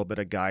them a little bit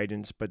of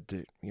guidance. But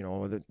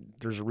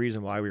there's a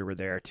reason why we were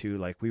there too.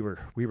 Like we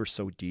were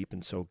so deep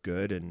and so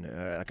good, and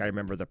like I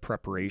remember the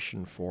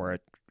preparation for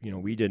it.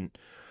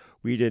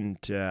 We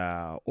didn't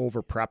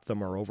over prep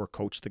them or over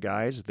coach the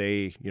guys.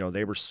 They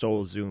were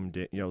so zoned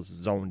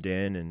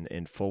in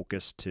and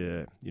focused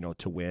to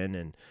win.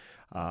 And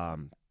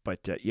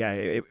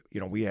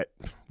we had,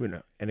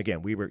 and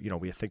again,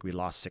 I think we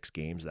lost 6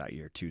 games that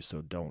year too.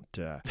 So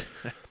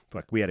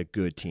but we had a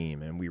good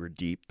team and we were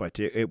deep, but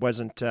it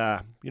wasn't,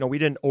 we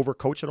didn't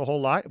overcoach it a whole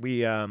lot.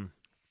 We, I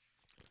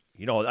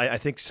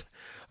think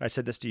I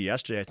said this to you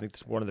yesterday. I think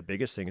this one of the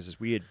biggest things is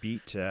we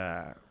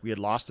had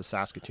lost to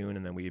Saskatoon,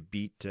 and then we had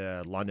beat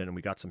London, and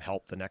we got some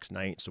help the next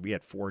night. So we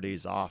had 4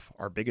 days off.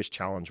 Our biggest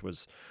challenge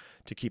was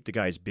to keep the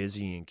guys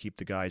busy and keep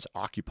the guys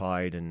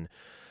occupied. And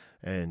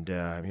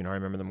I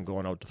remember them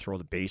going out to throw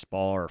the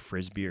baseball or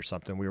frisbee or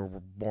something. We were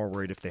more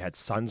worried if they had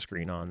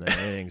sunscreen on than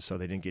anything, so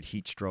they didn't get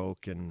heat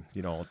stroke and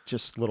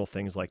just little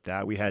things like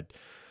that. We had.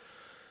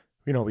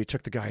 We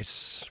took the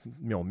guys,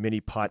 mini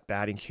putt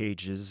batting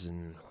cages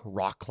and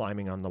rock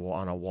climbing on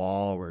a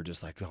wall. We're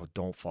just like, oh,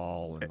 don't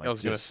fall. And I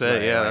was going to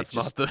say, that's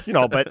just, not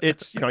the, but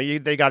it's,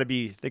 they got to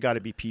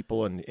be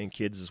people and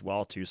kids as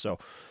well too. So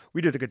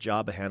we did a good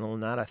job of handling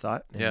that, I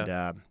thought. And,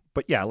 yeah.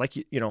 But yeah, like,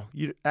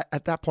 you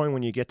at that point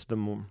when you get to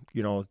them,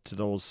 to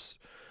those,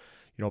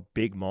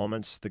 big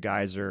moments, the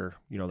guys are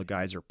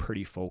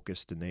pretty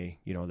focused, and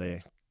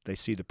they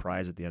see the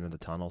prize at the end of the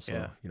tunnel.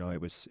 So,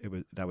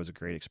 that was a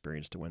great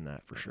experience to win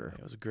that for sure.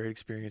 It was a great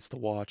experience to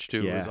watch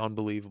too. Yeah. It was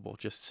unbelievable.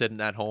 Just sitting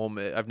at home.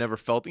 I've never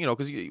felt,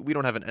 because we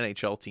don't have an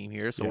NHL team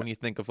here. So when you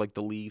think of like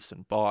the Leafs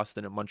and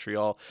Boston and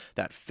Montreal,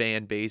 that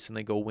fan base, and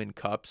they go win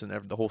cups and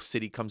the whole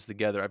city comes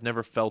together. I've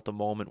never felt a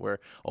moment where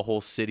a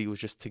whole city was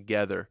just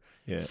together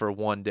for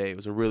one day. It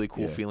was a really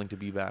cool feeling to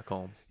be back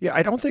home. Yeah.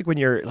 I don't think when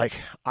you're like,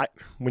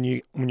 when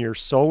you're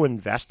so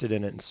invested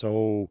in it and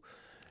so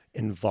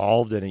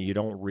involved in it, you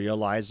don't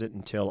realize it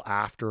until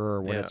after,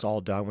 or when it's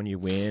all done, when you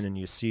win and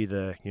you see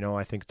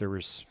I think there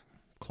was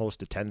close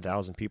to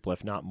 10,000 people,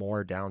 if not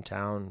more,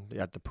 downtown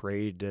at the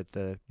parade, at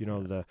the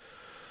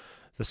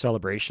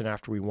celebration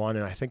after we won.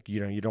 And I think,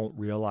 you don't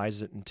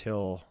realize it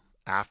until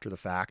after the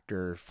fact,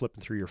 or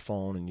flipping through your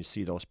phone and you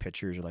see those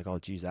pictures. You're like, oh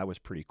geez, that was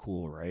pretty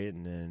cool. Right.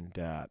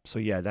 So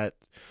yeah, that,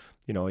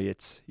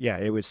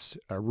 it was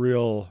a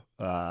real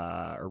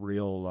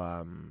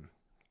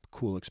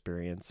cool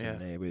experience,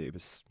 and it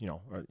was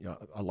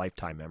a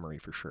lifetime memory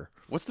for sure.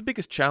 What's the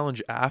biggest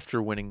challenge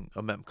after winning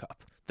a MEM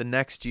Cup the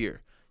next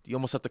year? You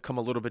almost have to come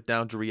a little bit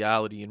down to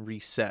reality and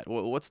reset.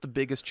 What's the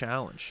biggest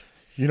challenge?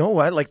 You know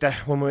what? Like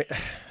that when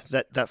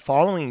that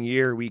following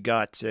year, we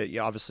got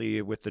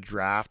obviously with the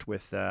draft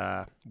with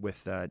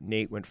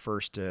Nate went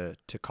first to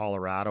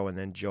Colorado, and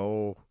then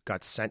Joe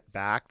got sent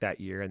back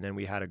that year, and then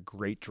we had a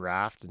great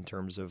draft in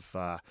terms of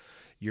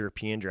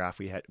European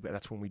draft.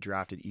 That's when we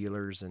drafted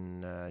Ehlers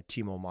and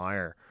Timo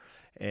Meier,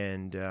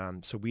 and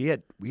so we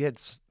had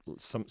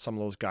some of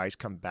those guys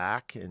come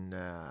back, and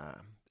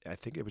I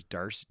think it was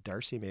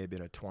Darcy may have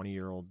been a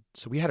 20-year-old.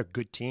 So we had a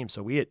good team.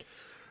 So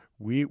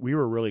we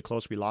were really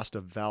close. We lost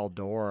to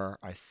Val-d'Or.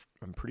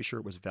 I'm pretty sure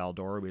it was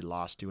Val-d'Or we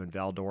lost to, and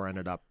Val-d'Or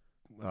ended up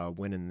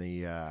winning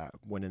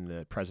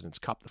the President's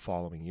Cup the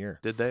following year.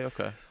 Did they?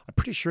 Okay. I'm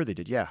pretty sure they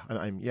did. Yeah.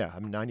 I'm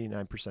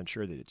 99%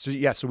 sure they did.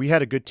 So we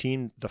had a good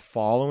team the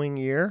following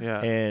year.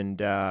 Yeah.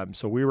 And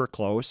so we were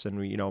close, and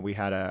we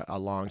had a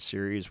long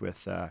series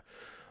with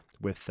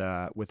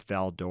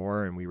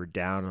Val-d'Or, and we were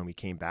down and we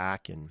came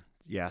back, and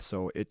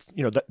so it's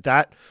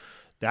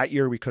that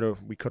year we could have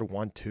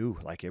won too.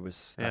 Like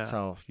that's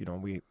how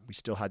we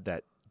still had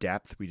that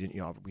depth. We didn't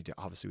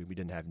obviously we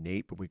didn't have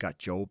Nate, but we got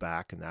Joe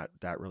back, and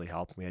that really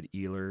helped. We had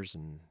Ehlers,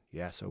 and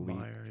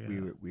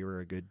we were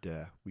a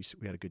good we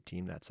had a good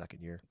team that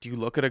second year. Do you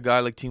look at a guy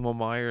like Timo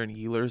Meier and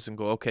Ehlers and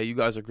go, okay, you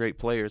guys are great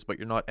players, but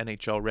you're not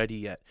NHL ready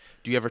yet?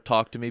 Do you ever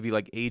talk to maybe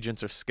like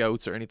agents or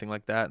scouts or anything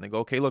like that, and they go,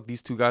 okay, look,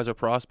 these two guys are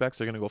prospects,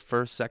 they're going to go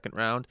first, second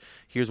round,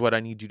 here's what I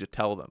need you to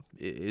tell them?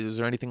 Is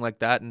there anything like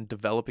that in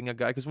developing a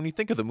guy? Because when you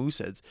think of the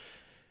Mooseheads,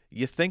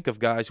 you think of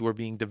guys who are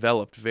being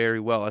developed very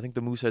well. I think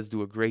the Mooseheads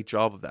do a great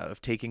job of that,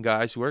 of taking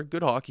guys who are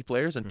good hockey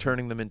players and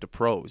turning them into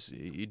pros.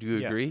 You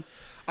do agree?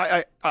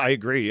 I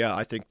agree. Yeah,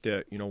 I think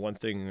that one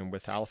thing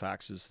with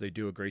Halifax is they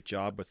do a great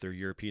job with their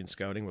European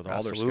scouting, with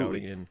all their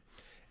scouting,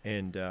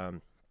 and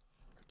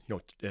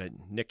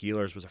Nick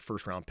Ehlers was a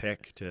first round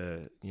pick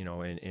and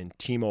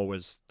Timo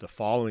was the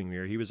following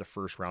year. He was a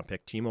first round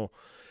pick. Timo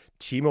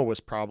was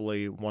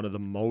probably one of the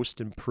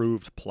most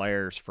improved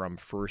players from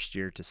first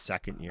year to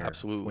second year.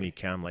 Absolutely. When he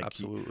came,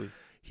 absolutely.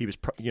 He was,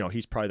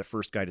 he's probably the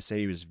first guy to say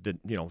he was,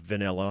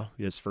 vanilla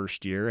his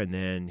first year, and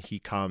then he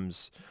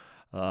comes,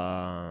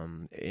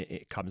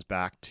 it comes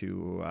back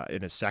to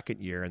in his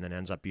second year, and then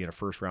ends up being a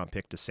first round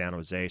pick to San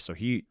Jose. So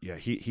he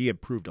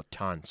improved a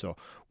ton. So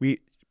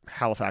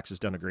Halifax has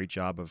done a great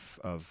job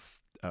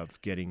of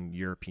of getting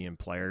European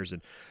players.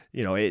 And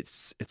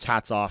it's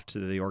hats off to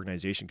the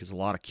organization, because a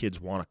lot of kids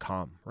want to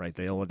come, right?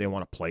 They want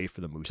to play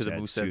for the Mooseheads. To the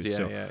Mooseheads,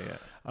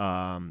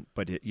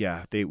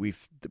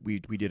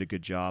 we did a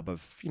good job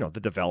of the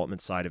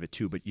development side of it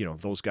too. But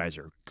those guys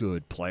are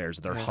good players.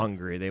 They're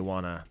hungry. They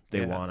wanna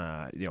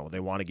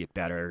get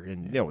better,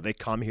 and they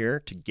come here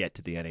to get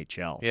to the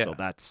NHL. Yeah. So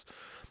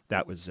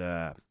that was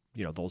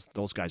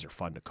those guys are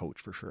fun to coach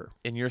for sure.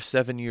 In your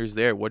 7 years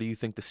there, what do you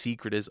think the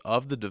secret is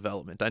of the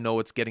development? I know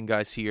it's getting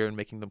guys here and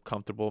making them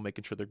comfortable,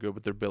 making sure they're good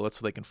with their billets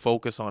so they can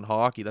focus on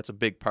hockey. That's a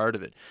big part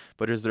of it.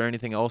 But is there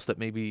anything else that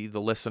maybe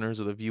the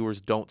listeners or the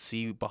viewers don't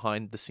see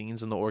behind the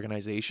scenes in the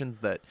organization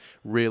that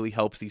really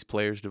helps these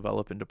players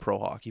develop into pro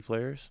hockey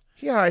players?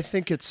 Yeah, I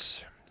think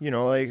it's,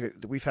 like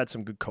we've had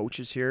some good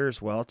coaches here as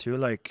well too.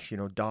 Like,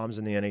 Dom's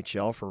in the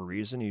NHL for a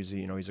reason. He's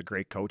a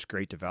great coach,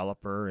 great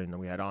developer. And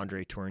we had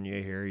Andre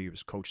Tournier here. He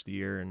was coach of the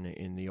year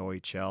in the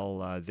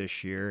OHL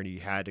this year, and he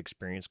had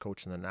experience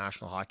coaching the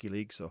National Hockey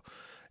League. So,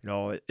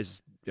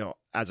 as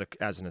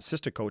an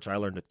assistant coach, I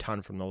learned a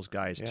ton from those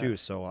guys too.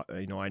 So,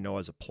 I know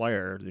as a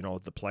player,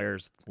 the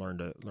players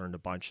learned a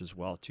bunch as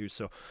well too.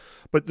 So,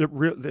 but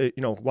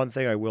one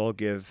thing I will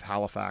give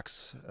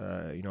Halifax,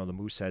 the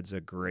Mooseheads a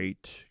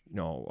great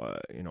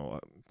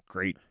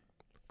great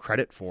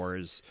credit for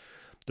is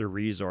their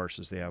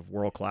resources. They have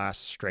world-class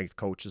strength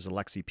coaches.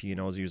 Alexi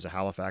Pianozzi, who's a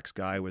Halifax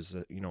guy, was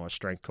a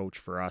strength coach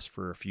for us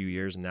for a few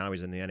years, and now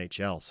he's in the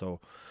NHL. So,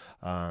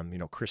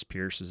 Chris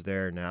Pierce is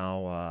there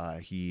now.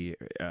 He's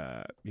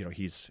a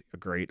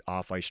great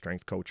off-ice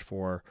strength coach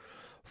for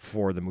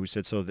the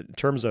Mooseheads. So in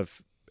terms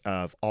of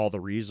all the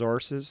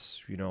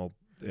resources,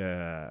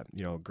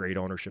 great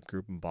ownership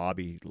group, and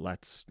Bobby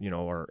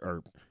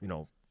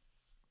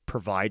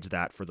provides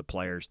that for the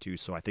players too.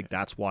 So I think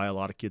that's why a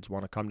lot of kids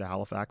want to come to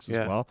Halifax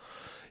as well.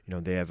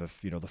 They have the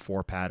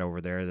 4-pad over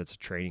there. That's a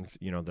training,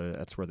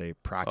 that's where they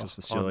practice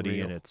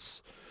facility, unreal. And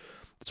it's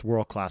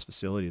world-class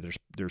facility.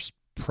 There's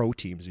pro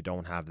teams who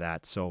don't have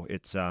that. So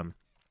it's,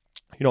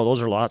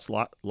 those are lots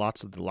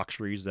of the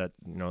luxuries that,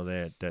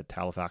 that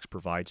Halifax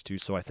provides too.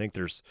 So I think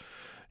there's,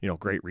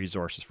 great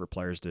resources for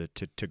players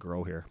to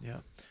grow here. Yeah.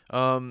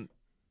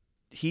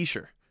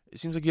 Heischer. It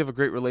seems like you have a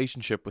great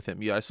relationship with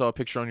him. Yeah, I saw a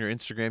picture on your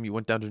Instagram. You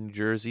went down to New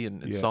Jersey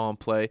and saw him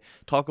play.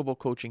 Talk about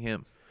coaching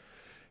him.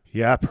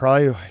 Yeah,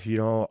 probably,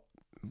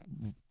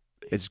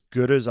 as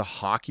good as a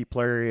hockey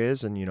player he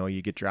is, and,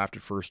 you get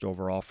drafted first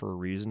overall for a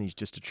reason, he's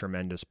just a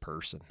tremendous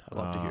person. I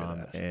love to hear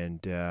that.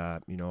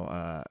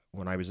 And,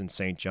 when I was in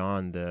St.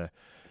 John,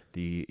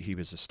 he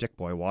was a stick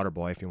boy, water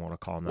boy, if you want to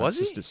call him that. Was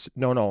he?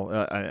 No.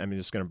 I'm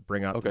just going to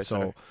bring up. Okay,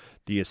 sorry.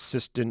 The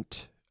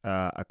assistant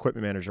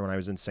equipment manager when I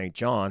was in St.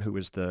 John, who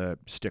was the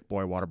stick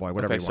boy, water boy,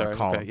 whatever you want to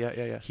call him.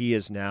 Yeah. He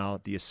is now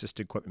the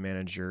assistant equipment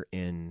manager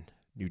in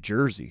New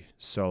Jersey.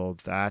 So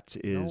that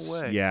is,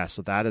 no way. Yeah.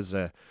 So that is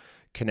a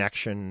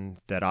connection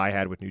that I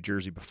had with New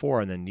Jersey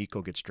before. And then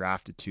Nico gets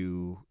drafted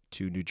to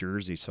New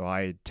Jersey. So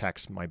I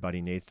text my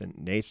buddy Nathan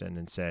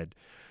and said,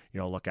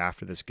 look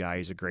after this guy.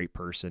 He's a great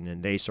person.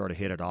 And they sort of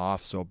hit it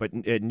off. So, but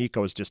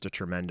Nico is just a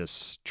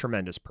tremendous,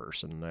 tremendous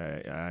person.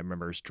 I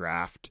remember his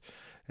draft,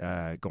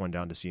 going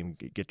down to see him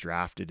get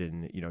drafted,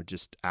 and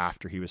just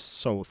after, he was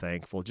so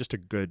thankful. Just a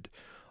good,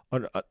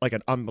 like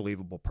an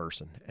unbelievable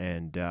person,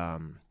 and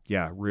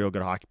real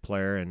good hockey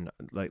player. And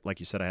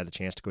like you said, I had a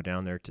chance to go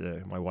down there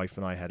my wife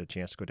and I had a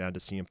chance to go down to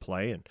see him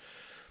play, and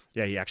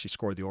he actually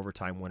scored the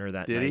overtime winner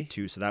that night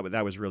too. So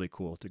that was really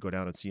cool to go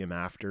down and see him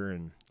after,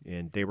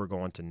 and they were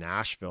going to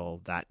Nashville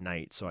that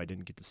night, so I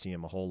didn't get to see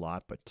him a whole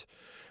lot, but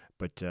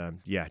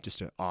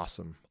just an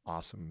awesome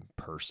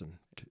person.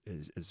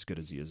 As good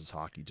as he is as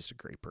hockey, just a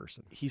great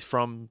person. He's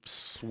from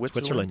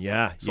Switzerland.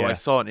 Yeah. So I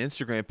saw an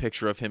Instagram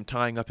picture of him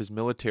tying up his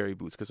military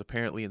boots, because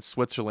apparently in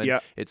Switzerland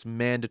it's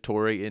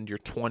mandatory in your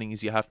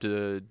 20s you have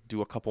to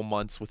do a couple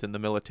months within the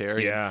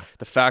military. Yeah. And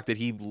the fact that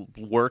he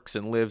works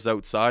and lives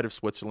outside of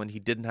Switzerland, he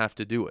didn't have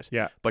to do it.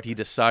 Yeah. But he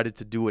decided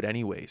to do it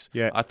anyways.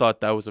 Yeah. I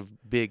thought that was a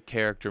big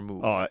character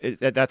move. Oh,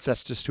 that's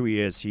just who he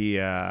is. He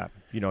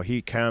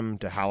he came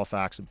to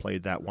Halifax and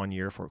played that 1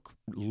 year for,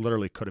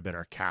 literally could have been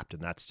our captain.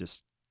 That's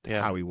just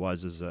how he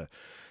was as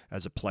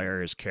a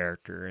player, his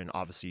character, and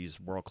obviously he's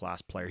a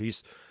world-class player. He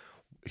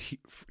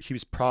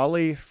was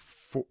probably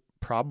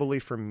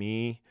for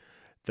me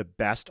the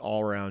best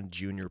all-around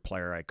junior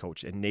player I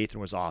coached. And Nathan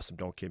was awesome,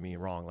 don't get me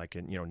wrong. Like,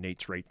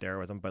 Nate's right there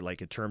with him, but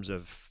like in terms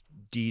of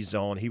D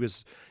zone,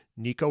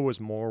 Nico was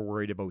more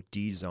worried about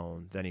D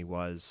zone than he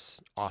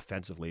was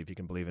offensively, if you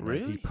can believe it.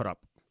 Really? He put up,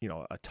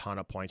 a ton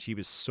of points. He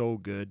was so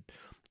good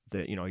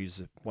that,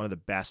 he's one of the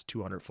best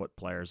 200-foot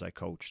players I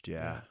coached.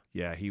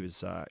 Yeah, he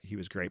was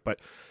great. But,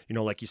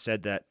 like you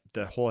said, that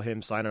the whole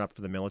him signing up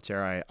for the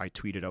military, I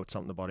tweeted out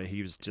something about it.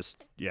 He was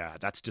just,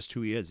 that's just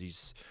who he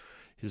is.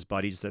 His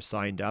buddies that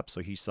signed up,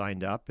 so he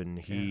signed up, and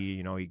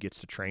he he gets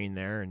to train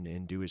there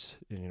and do his,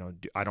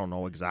 I don't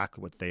know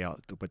exactly what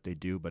they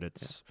do, but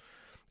it's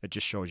it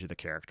just shows you the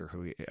character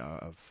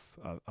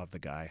of the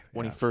guy.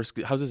 When he first,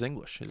 how's his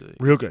English? Is it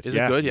Real good? Is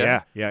it good?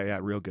 Yeah.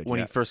 Real good. When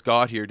he first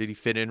got here, did he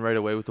fit in right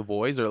away with the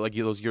boys, or like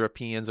those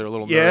Europeans are a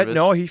little yeah, nervous?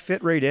 no, he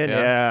fit right in.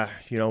 Yeah.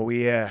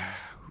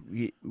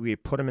 We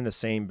put him in the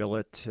same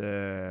billet.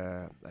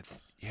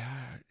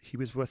 He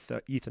was with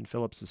Ethan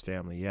Phillips's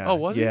family. Yeah. Oh,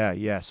 was he?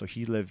 Yeah. So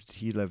he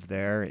lived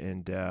there,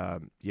 and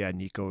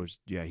Nico's.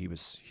 Yeah, he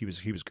was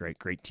great.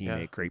 Great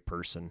teammate. Great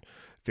person.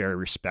 Very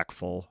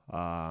respectful.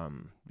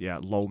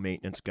 Low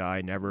maintenance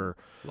guy. Never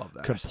Love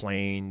that.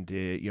 complained.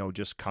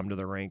 Just come to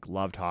the rink.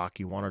 Loved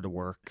hockey. Wanted to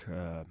work.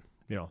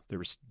 There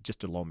was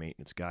just a low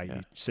maintenance guy. Yeah.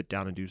 You sit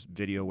down and do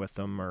video with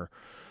him, or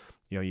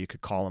you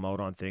could call him out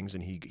on things,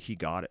 and he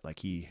got it. Like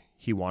he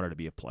wanted to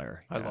be a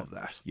player. I love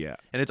that. Yeah.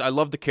 And I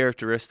love the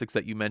characteristics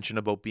that you mentioned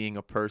about being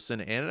a person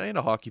and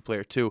a hockey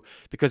player too,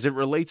 because it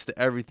relates to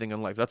everything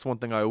in life. That's one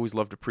thing I always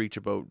love to preach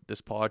about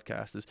this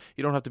podcast is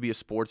you don't have to be a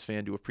sports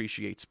fan to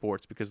appreciate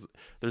sports, because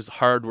there's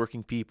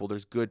hardworking people,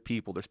 there's good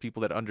people, there's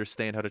people that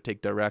understand how to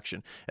take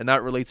direction. And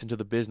that relates into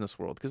the business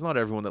world, because not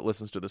everyone that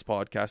listens to this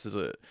podcast is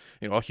a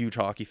huge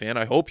hockey fan.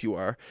 I hope you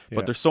are.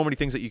 But there's so many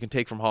things that you can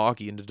take from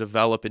hockey and to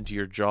develop into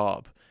your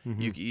job.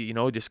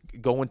 Mm-hmm. Just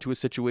go into a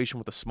situation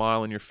with a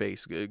smile on your face.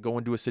 Go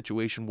into a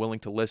situation willing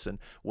to listen,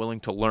 willing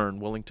to learn,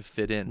 willing to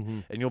fit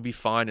in, and you'll be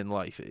fine in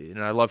life.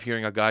 And I love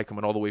hearing a guy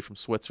coming all the way from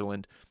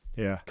Switzerland,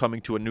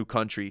 coming to a new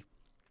country,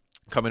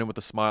 coming in with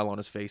a smile on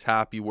his face,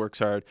 happy, works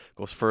hard,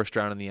 goes first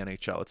round in the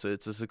NHL.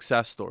 It's a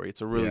success story.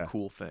 It's a really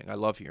cool thing. I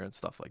love hearing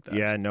stuff like that.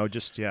 Yeah, no,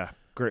 just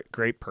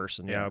great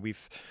person. Yeah,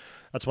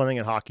 that's one thing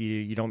in hockey.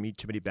 You don't meet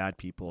too many bad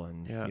people,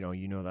 and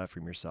you know that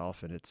from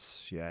yourself. And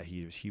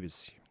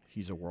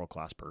he's a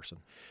world-class person.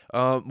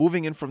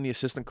 Moving in from the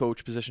assistant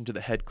coach position to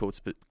the head coach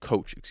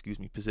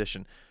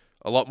position,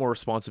 a lot more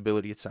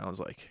responsibility, it sounds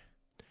like.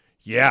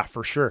 Yeah,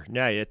 for sure.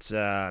 Yeah, it's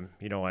I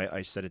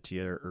said it to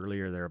you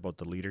earlier there about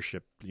the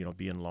leadership,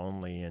 being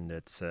lonely, and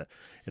it's a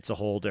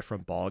whole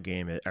different ball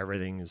game.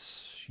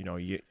 Everything's,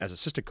 as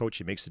assistant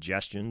coach, you make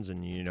suggestions,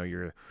 and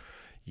you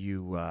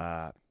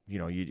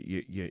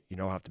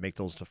have to make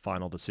those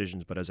final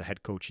decisions, but as a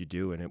head coach you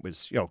do. And it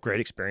was great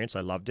experience.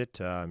 I loved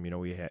it. I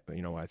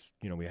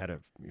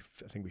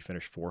think we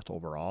finished fourth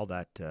overall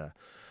that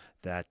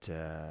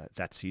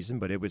season,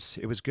 but it was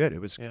good. It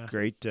was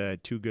great.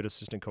 Two good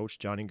assistant coach.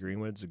 Johnny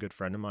Greenwood's a good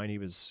friend of mine. He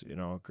was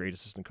a great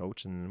assistant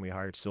coach, and we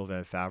hired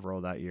Sylvain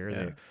Favreau that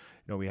year.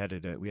 We had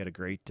a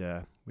great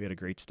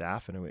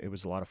staff, and it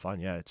was a lot of fun.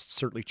 Yeah, it's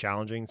certainly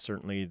challenging,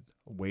 certainly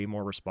way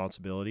more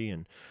responsibility,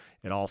 and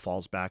it all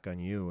falls back on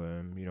you.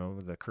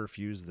 The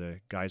curfews, the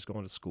guys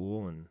going to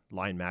school, and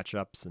line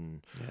matchups,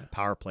 and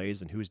power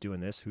plays, and who's doing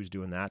this, who's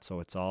doing that. So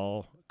it's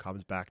all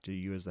comes back to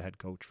you as the head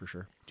coach for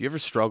sure. Do you ever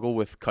struggle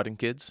with cutting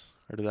kids,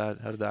 or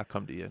how did that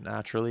come to you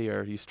naturally,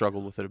 or you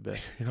struggled with it a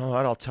bit?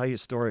 I'll tell you a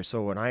story.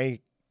 So when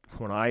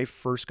I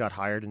first got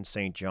hired in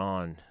St.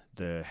 John,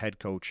 the head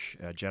coach,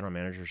 general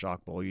manager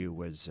Jacques Beaulieu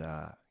was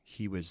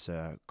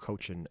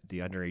coaching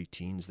the under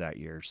 18s that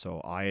year.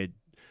 So I had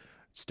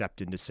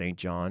stepped into St.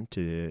 John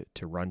to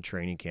run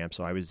training camp.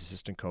 So I was the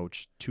assistant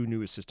coach, two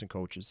new assistant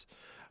coaches.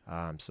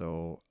 I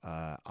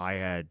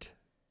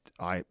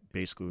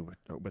basically,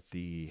 with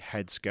the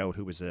head scout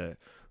who was a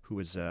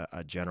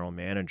general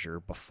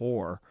manager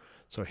before.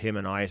 So him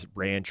and I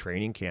ran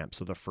training camp.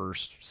 So the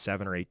first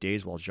 7 or 8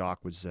 days while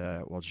Jacques was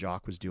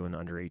doing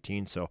under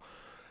 18. So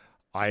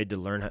I had to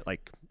learn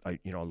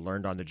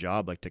learned on the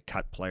job, like to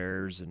cut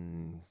players,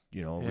 and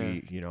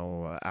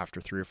after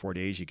 3 or 4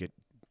 days you get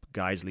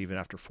guys leaving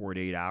after 4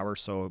 to 8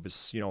 hours. So it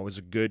was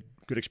a good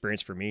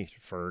experience for me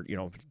for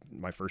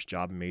my first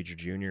job in major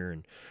junior,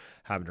 and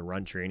having to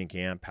run training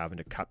camp, having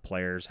to cut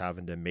players,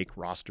 having to make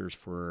rosters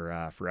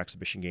for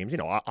exhibition games.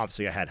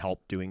 Obviously I had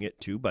help doing it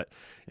too, but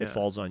it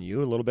falls on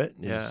you a little bit.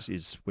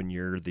 Is when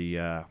you're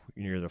the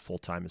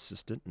full-time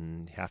assistant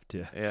and have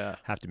to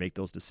make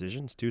those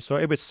decisions too. So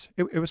it was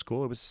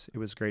cool. It was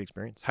a great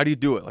experience. How do you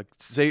do it? Like,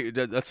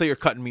 let's say you're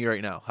cutting me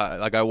right now.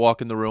 Like, I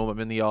walk in the room, I'm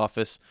in the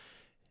office.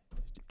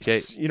 Okay.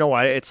 It's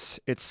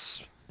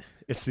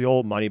the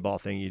old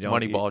Moneyball thing.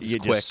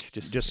 Quick,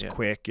 just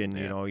quick, and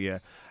you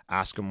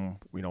ask them,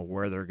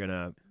 where they're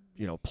gonna,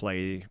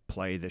 play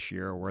this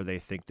year, or where they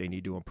think they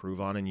need to improve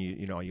on, and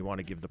you want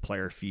to give the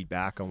player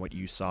feedback on what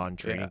you saw in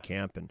training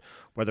camp, and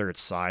whether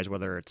it's size,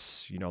 whether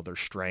it's their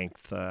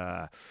strength,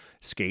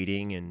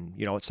 skating, and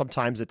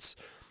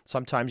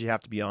sometimes you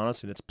have to be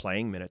honest, and it's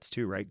playing minutes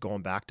too, right?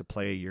 Going back to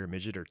play a year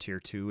midget or tier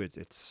 2,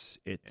 that's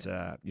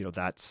an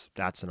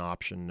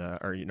option,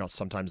 or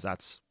sometimes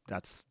that's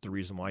the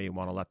reason why you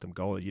want to let them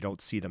go. You don't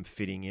see them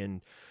fitting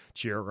in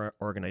to your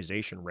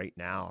organization right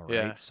now, right?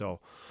 Yeah. So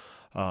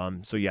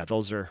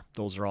those are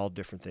all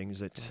different things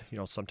that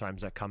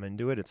sometimes that come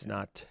into it. It's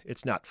not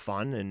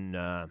fun, and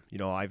I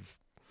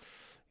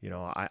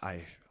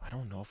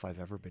don't know if I've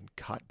ever been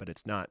cut, but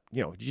it's not,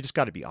 you just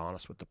got to be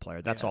honest with the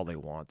player. That's all they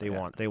want. They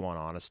want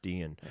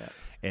honesty,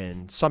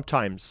 and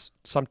sometimes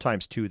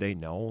too, they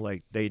know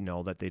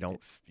that they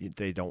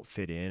don't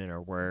fit in,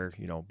 or where,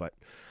 but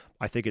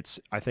I think it's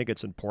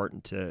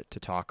important to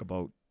talk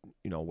about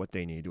what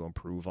they need to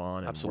improve on,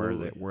 and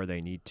Absolutely. where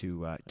they need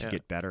to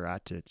get better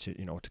at to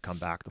come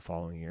back the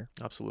following year.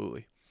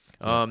 Absolutely.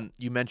 Yeah.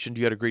 You mentioned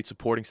you had a great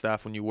supporting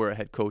staff when you were a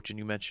head coach, and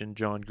you mentioned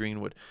John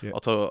Greenwood. Yeah. I'll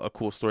tell a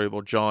cool story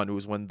about John. It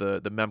was when the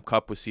MEM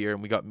Cup was here,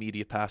 and we got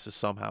media passes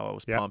somehow. I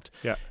was pumped.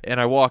 Yeah.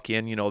 And I walk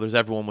in, there's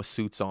everyone with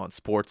suits on.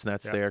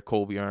 Sportsnet's Yeah. there,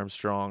 Colby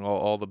Armstrong,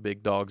 all the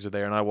big dogs are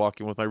there. And I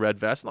walk in with my red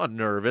vest, not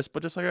nervous,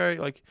 but just like, all right,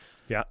 like,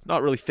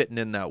 not really fitting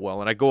in that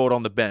well. And I go out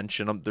on the bench,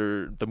 and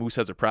the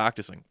Mooseheads are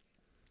practicing.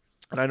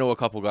 And I know a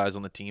couple guys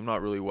on the team,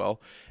 not really well.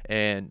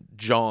 And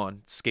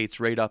John skates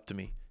right up to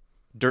me,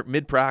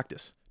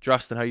 mid-practice.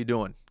 Justin, how you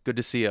doing? Good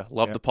to see you.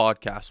 Love the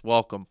podcast.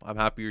 Welcome. I'm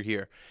happy you're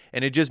here.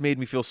 And it just made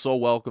me feel so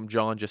welcome,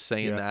 John, just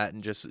saying that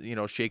and just,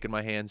 shaking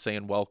my hand,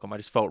 saying welcome. I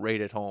just felt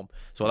right at home.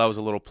 So that was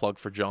a little plug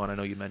for John. I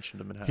know you mentioned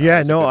him.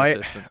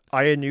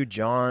 I knew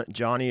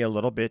Johnny a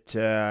little bit,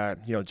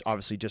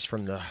 obviously just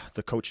from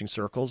the coaching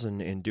circles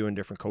and doing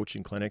different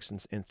coaching clinics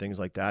and things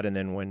like that. And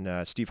then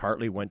when Steve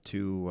Hartley went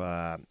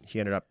to, he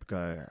ended up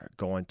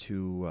going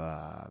to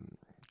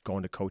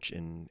coach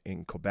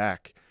in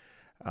Quebec.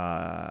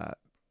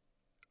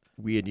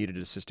 We had needed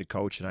an assistant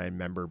coach, and I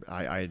remember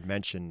I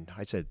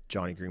said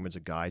Johnny Greenwood's a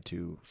guy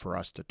for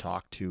us to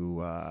talk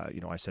to.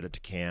 I said it to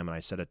Cam, and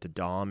I said it to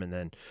Dom, and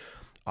then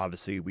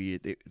obviously we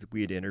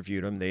had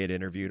interviewed him, they had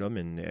interviewed him,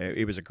 and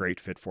it was a great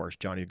fit for us.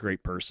 Johnny, a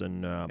great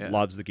person,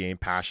 loves the game,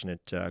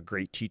 passionate,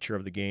 great teacher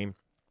of the game.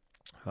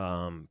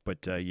 I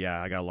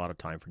got a lot of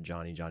time for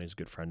Johnny. Johnny's a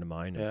good friend of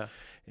mine.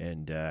 He's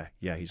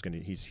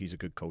a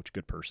good coach,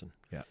 good person.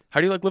 Yeah.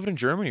 How do you like living in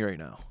Germany right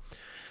now?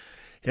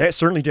 Yeah, it's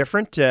certainly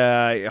different.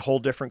 A whole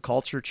different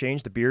culture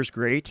change. The beer's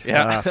great.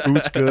 Yeah.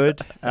 Food's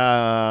good.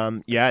 So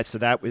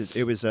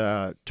it was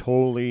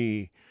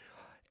totally,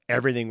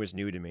 everything was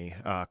new to me.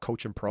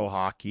 Coaching pro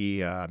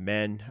hockey,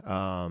 men,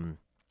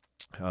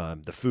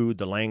 the food,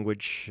 the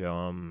language,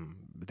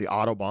 the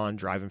Autobahn,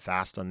 driving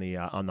fast on the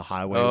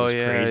highway was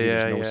crazy.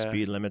 There's no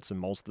speed limits in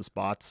most of the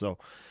spots. So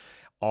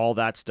all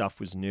that stuff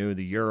was new.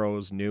 The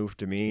Euros new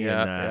to me.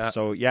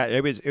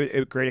 It was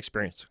a great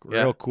experience.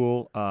 Real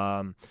cool.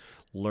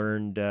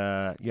 Learned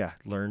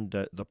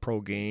the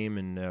pro game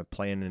and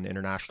playing in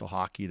international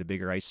hockey, the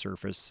bigger ice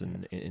surface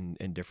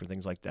and different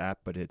things like that.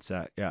 But it's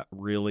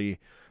really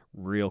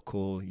real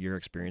cool year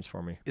experience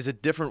for me. Is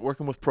it different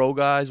working with pro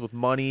guys with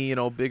money,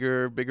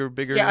 bigger?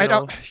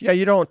 Yeah,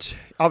 you don't.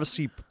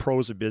 Obviously,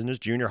 pro's a business.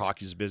 Junior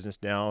hockey's a business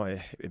now,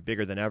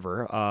 bigger than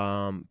ever.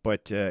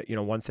 But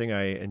one thing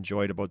I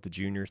enjoyed about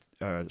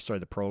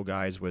the pro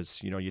guys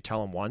was, you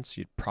tell them once,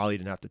 you probably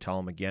didn't have to tell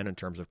them again in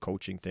terms of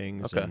coaching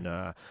things.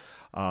 Okay.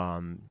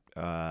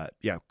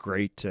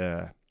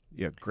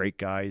 Great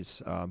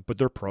guys. But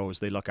they're pros.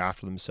 They look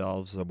after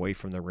themselves away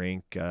from the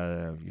rink.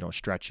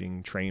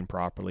 Stretching, train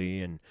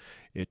properly, and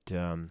it's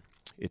a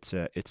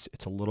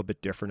little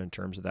bit different in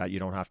terms of that. You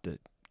don't have to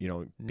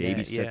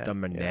babysit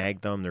them and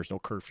nag them. There's no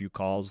curfew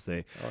calls.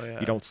 You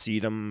don't see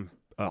them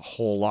a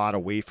whole lot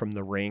away from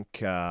the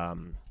rink.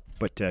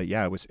 It's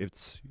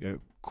a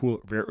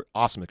cool, very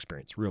awesome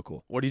experience. Real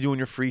cool. What do you do in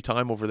your free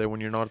time over there when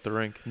you're not at the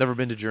rink? Never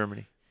been to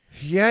Germany.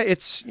 Yeah,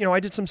 it's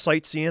I did some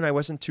sightseeing. I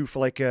wasn't too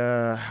far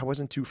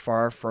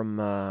from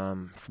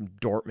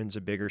Dortmund's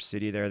a bigger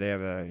city there. They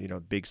have a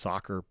big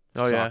soccer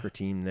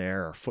team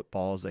there, or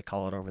football as they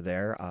call it over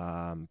there.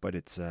 But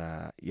it's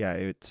I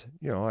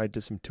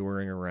did some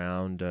touring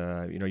around.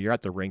 You're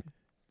at the rink.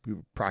 We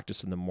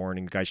practice in the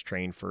morning. Guys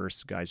train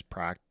first. Guys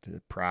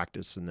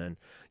practice, and then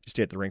you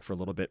stay at the rink for a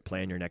little bit,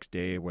 plan your next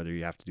day, whether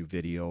you have to do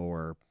video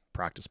or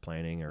practice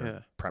planning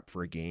or prep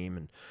for a game.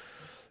 And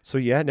so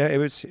it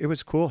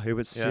was cool. It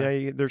was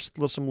there's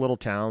some little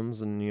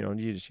towns, and you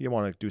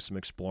want to do some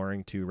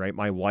exploring too, right?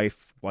 My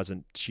wife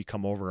she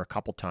come over a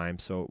couple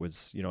times, so it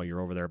was you're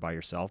over there by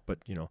yourself, but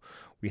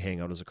we hang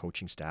out as a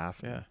coaching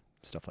staff, and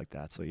stuff like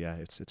that. So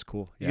it's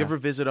cool. You ever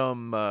visit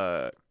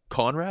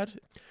Conrad?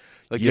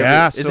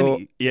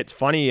 It's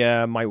funny.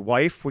 My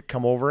wife would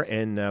come over,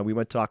 and we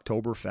went to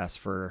Oktoberfest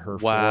for her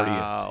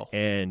 40th.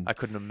 And I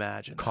couldn't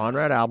imagine.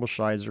 Konrad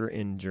Abelscheiser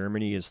in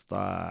Germany is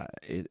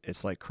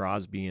it's like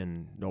Crosby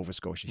in Nova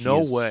Scotia.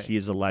 Way. He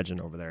is a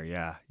legend over there.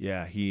 Yeah.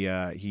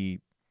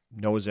 He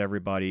knows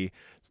everybody.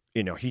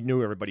 He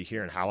knew everybody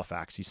here in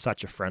Halifax. He's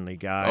such a friendly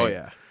guy. Oh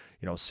yeah.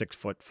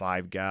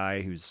 6'5"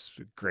 guy who's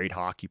a great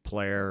hockey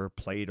player.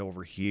 Played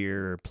over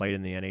here. Played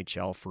in the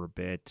NHL for a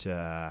bit.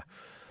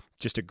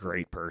 Just a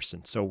great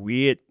person. So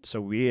we had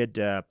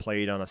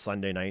played on a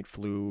Sunday night.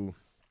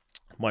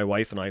 My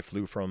wife and I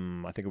flew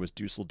from, I think it was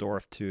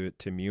Dusseldorf to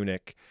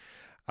Munich.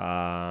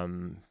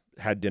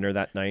 Had dinner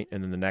that night,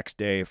 and then the next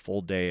day,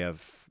 full day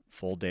of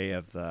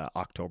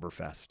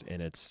Oktoberfest,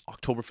 and it's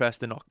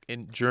Oktoberfest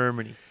in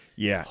Germany.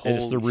 Yeah, and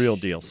it's the real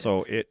deal.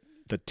 So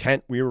the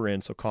tent we were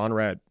in. So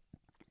Conrad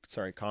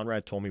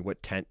told me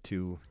what tent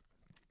to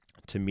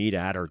meet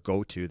at or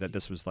go to, that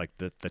this was like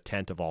the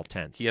tent of all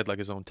tents. He had like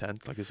his own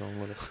tent, like his own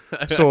little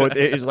So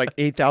it was like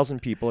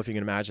 8,000 people, if you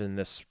can imagine, in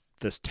this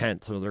this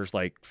tent. So there's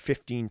like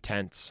 15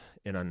 tents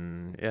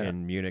in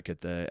Munich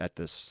at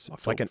this.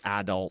 It's like an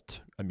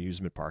adult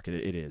amusement park.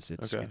 It is.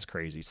 It's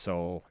crazy.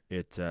 So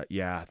you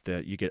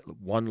get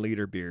 1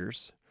 liter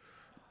beers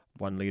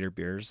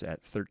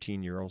at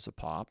 13 euros a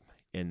pop,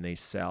 and they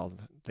sell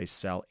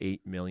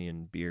 8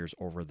 million beers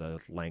over the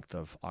length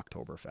of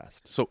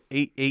Oktoberfest. So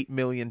 8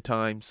 million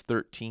times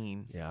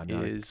 13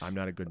 I'm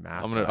not a good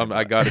math.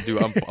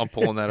 I'm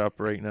pulling that up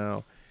right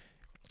now.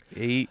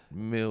 8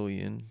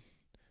 million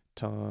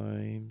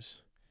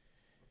times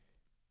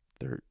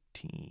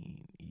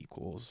 13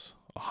 equals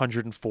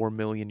 104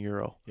 million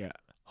euro. Yeah.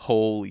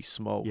 Holy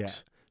smokes. Yeah.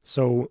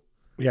 So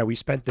we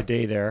spent the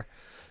day there.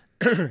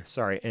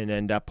 Sorry, and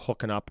end up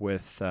hooking up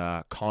with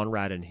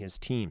Conrad and his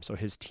team. So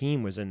his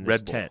team was in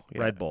this tent,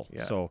 Red Bull.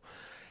 Yeah. So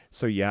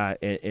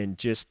and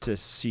just to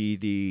see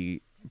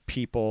the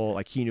people,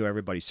 like he knew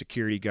everybody,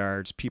 security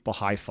guards, people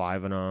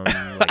high-fiving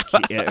him.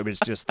 Like it was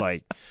just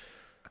like,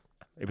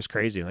 it was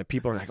crazy. Like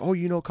people are like, "Oh,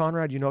 you know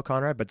Conrad,"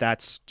 but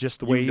that's just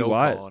the way he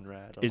was.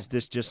 Conrad. Is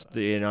this just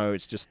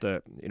it's just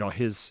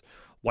his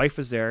wife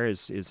was there,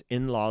 his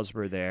in-laws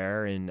were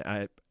there,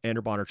 and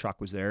Andrew Bonner Truck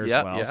was there as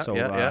well.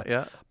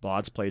 So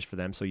Bod's plays for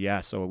them.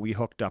 So we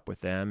hooked up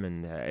with them,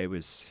 and it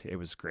was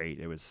great.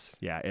 It was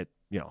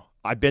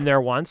I've been there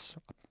once.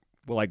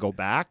 Will I go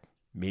back?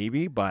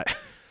 Maybe, but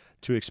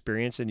to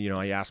experience it,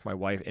 I asked my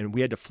wife, and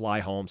we had to fly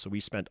home, so we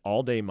spent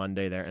all day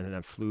Monday there, and then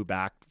I flew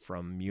back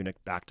from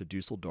Munich back to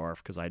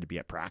Dusseldorf because I had to be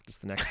at practice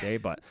the next day.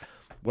 But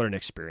what an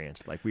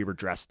experience! Like we were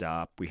dressed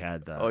up. We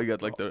had you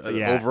got like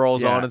the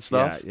overalls on and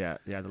stuff. Yeah,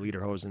 the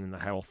lederhosen and the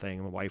whole thing.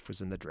 And my wife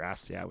was in the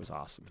dress. Yeah, it was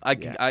awesome. I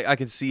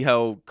can see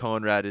how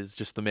Conrad is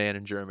just the man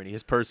in Germany.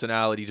 His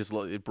personality just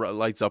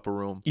lights up a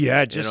room. Yeah,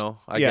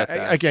 I get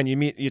that. Again,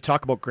 you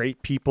talk about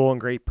great people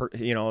and great,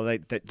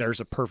 there's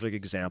a perfect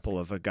example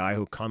of a guy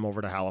who come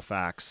over to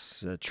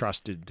Halifax,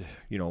 trusted,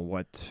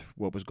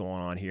 what was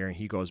going on here, and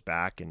he goes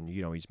back and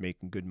he's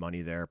making good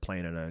money there,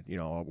 playing in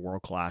a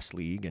world class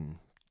league, and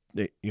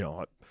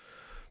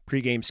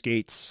pre-game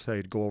skates.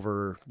 I'd go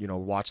over,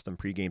 watch them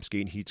pre-game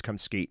skate, and he'd come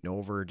skating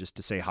over just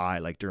to say hi,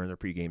 like during the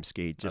pre-game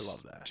skate. I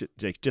love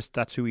that. Just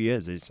that's who he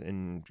is.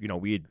 And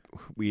we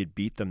had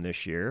beat them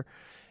this year,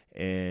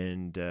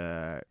 and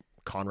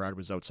Conrad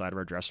was outside of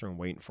our dressing room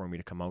waiting for me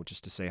to come out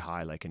just to say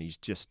hi. Like, and he's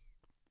just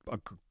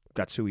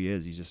that's who he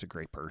is. He's just a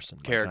great person.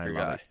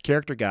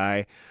 Character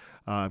guy.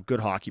 Good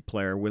hockey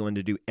player, willing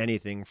to do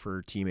anything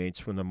for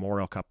teammates. When the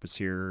Memorial Cup was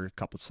here a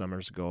couple of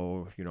summers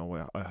ago,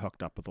 I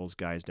hooked up with those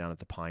guys down at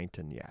the Pint,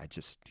 and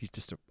he's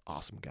just an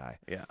awesome guy.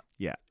 Yeah.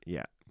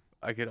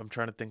 I'm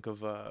trying to think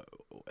of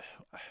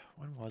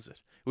when was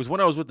it? It was when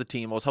I was with the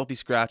team. I was healthy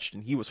scratched,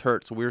 and he was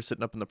hurt, so we were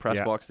sitting up in the press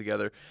box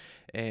together,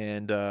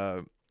 and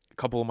a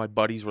couple of my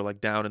buddies were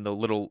like down in the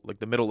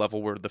middle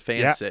level where the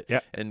fans sit,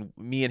 and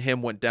me and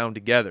him went down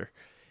together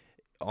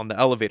on the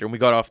elevator, and we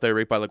got off there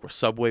right by like where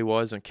Subway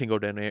was and King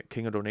of Donate,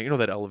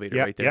 that elevator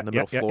right there in the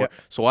middle floor.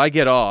 So I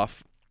get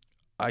off,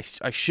 I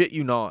shit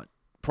you not,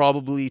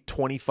 probably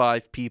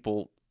 25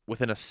 people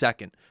within a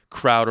second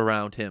crowd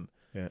around him.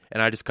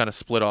 And I just kind of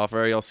split off.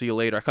 All right, I'll see you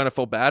later. I kind of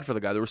felt bad for the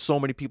guy. There were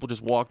so many people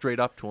just walked right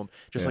up to him,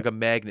 just like a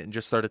magnet, and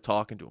just started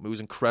talking to him. It was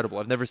incredible.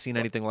 I've never seen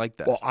anything like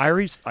that. Well,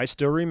 I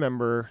still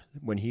remember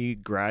when he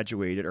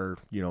graduated, or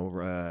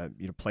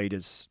played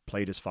his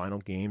final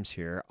games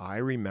here. I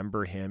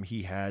remember him.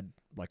 He had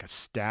like a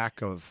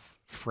stack of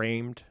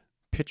framed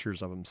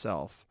pictures of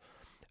himself,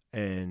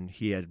 and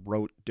he had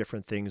wrote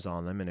different things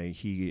on them, and I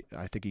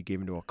think he gave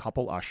them to a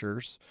couple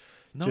ushers.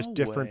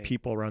 Different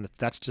people around.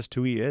 That's just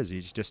who he is.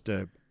 He's just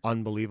a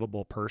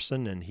unbelievable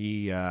person, and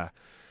he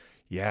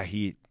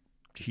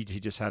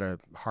just had a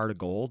heart of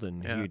gold,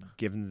 and he had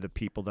given the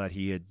people that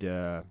he had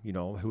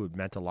who had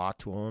meant a lot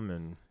to him,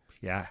 and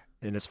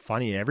it's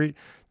funny, every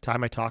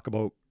time I talk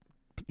about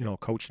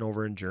coaching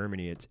over in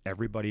Germany, it's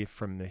everybody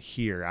from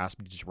here asked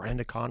me to just run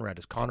into Conrad.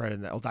 Is Conrad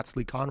in that? Oh, that's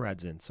Lee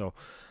Conrad's in. So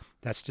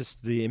that's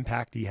just the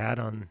impact he had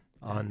on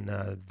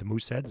the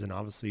Mooseheads and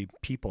obviously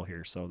people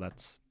here. So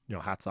that's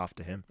hats off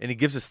to him. And he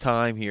gives us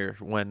time here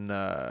when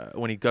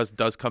he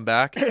does come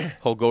back.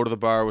 He'll go to the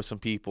bar with some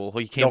people.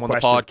 He came on the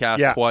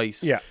podcast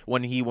twice. Yeah.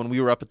 When we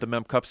were up at the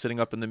MEM Cup, sitting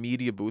up in the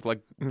media booth,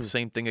 like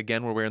same thing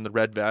again. We're wearing the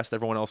red vest.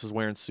 Everyone else is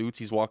wearing suits.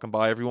 He's walking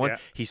by everyone. Yeah.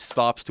 He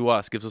stops to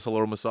us, gives us a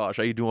little massage.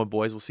 How you doing,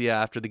 boys? We'll see you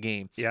after the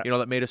game. Yeah.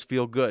 That made us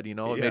feel good. It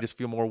made us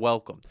feel more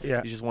welcome.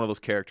 Yeah. He's just one of those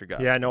character guys.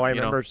 Yeah. No, I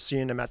remember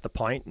seeing him at the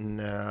Pint and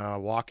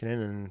walking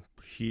in, and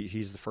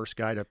he's the first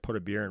guy to put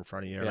a beer in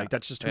front of you. Like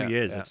that's just who he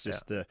is. It's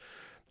just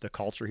the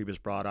culture he was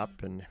brought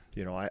up, and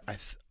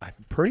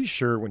I'm pretty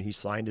sure when he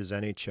signed his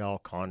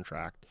NHL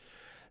contract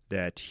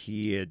that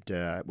he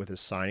had with his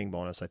signing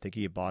bonus, I think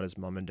he had bought his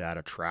mom and dad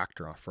a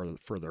tractor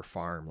for their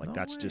farm. Like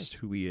that's just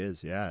who he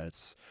is. Yeah,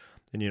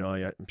 and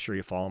I'm sure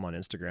you follow him on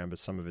Instagram, but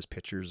some of his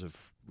pictures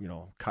of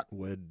cutting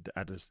wood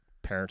at his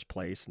parents'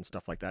 place and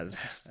stuff like that.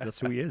 That's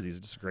who he is. He's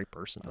just a great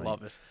person. I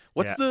love it.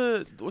 What's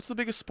the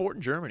biggest sport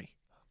in Germany?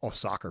 Oh,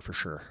 soccer for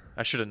sure.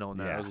 I should have known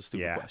that. Yeah, That was a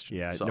stupid question.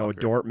 Yeah, Soccer. no,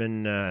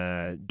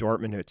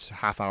 Dortmund. It's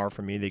half hour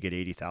from me. They get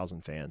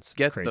 80,000 fans.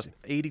 Get Crazy.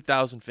 the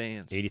 80,000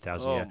 fans.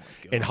 80,000. Oh Yeah. my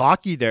god. In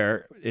hockey,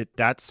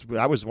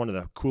 that was one of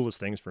the coolest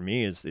things for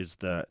me is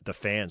the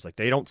fans. Like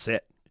they don't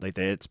sit. Like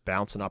it's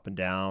bouncing up and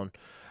down.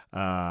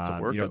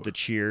 The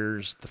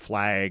cheers, the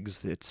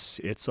flags.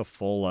 It's a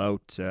full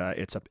out.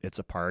 It's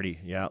a party.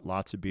 Yeah,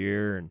 lots of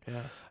beer. And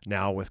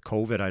now with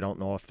COVID, I don't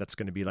know if that's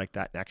going to be like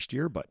that next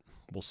year, but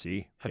we'll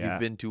see. Have you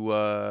been to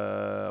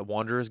a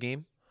Wanderers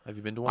game? Have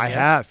you been to one? I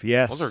have.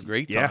 Yes, those are a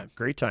great time. Yeah,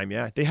 great time.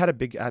 Yeah, they had a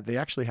big. They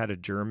actually had a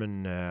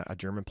German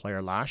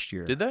player last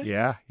year. Did they?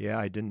 Yeah.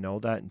 I didn't know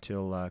that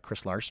until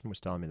Chris Larson was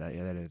telling me that.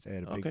 Yeah, they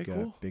had a big,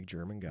 cool. Big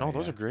German guy. No,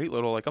 those are great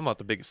little. Like I'm not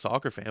the biggest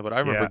soccer fan, but I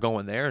remember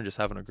going there and just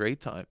having a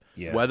great time.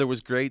 Yeah. Weather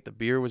was great. The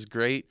beer was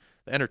great.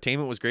 The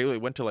entertainment was great. We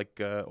went to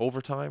like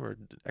overtime or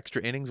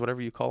extra innings,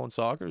 whatever you call in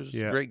soccer. It was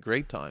a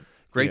great time.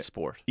 Great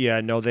sport. Yeah,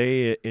 no,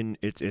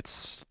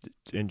 it's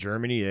in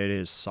Germany. It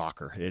is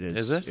soccer. It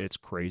is. Is it? It's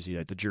crazy.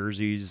 Like the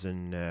jerseys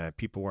and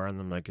people wearing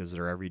them like as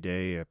their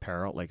everyday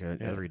apparel, like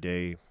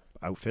everyday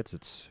outfits.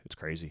 It's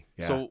crazy.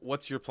 Yeah. So,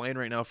 what's your plan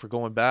right now for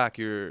going back?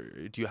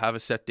 Do you have a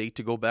set date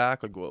to go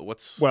back? Like,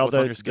 what's on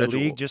your schedule? The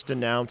league just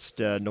announced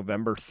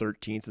November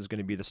 13th is going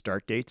to be the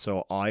start date.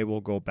 So I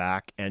will go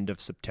back end of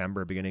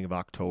September, beginning of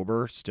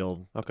October.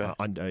 Still,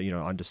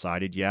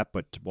 undecided yet,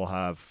 but we'll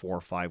have 4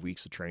 or 5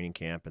 weeks of training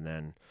camp and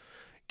then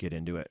get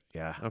into it.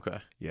 Yeah. Okay.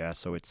 Yeah.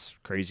 So it's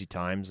crazy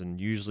times, and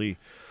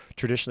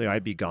traditionally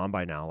I'd be gone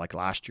by now. Like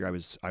last year,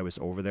 I was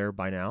over there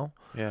by now.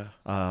 Yeah.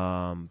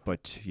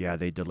 But yeah,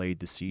 they delayed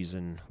the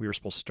season. We were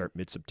supposed to start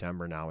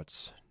mid-September. Now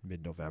it's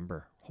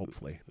mid-November.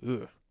 Hopefully.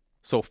 Ugh.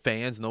 So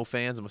no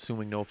fans. I'm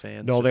assuming no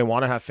fans. No, they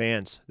want to have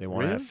fans. They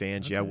want to Really? have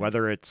fans. Okay. Yeah.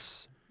 Whether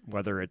it's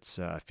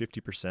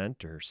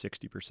 50% or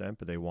 60%,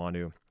 but they want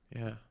to.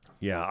 Yeah.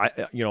 Yeah.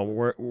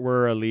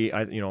 We're a league.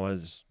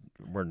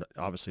 We're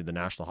obviously the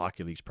National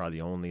Hockey League is probably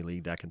the only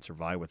league that can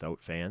survive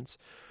without fans.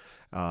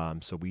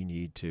 So we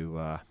need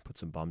to put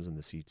some bums in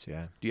the seats.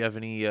 Yeah. Do you have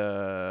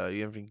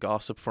any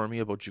gossip for me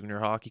about junior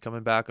hockey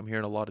coming back? I'm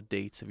hearing a lot of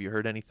dates. Have you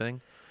heard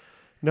anything?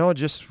 No,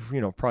 just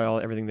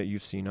probably everything that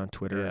you've seen on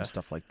Twitter and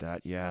stuff like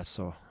that. Yeah.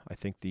 So I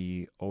think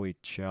the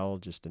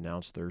OHL just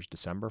announced theirs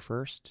December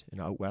 1st,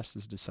 and out west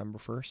is December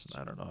 1st.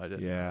 I don't know. I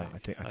didn't. Yeah, I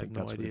think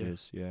that's what it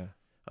is. Yeah.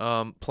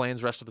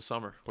 Plans rest of the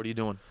summer. What are you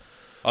doing?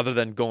 Other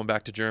than going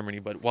back to Germany,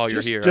 but while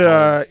you're here,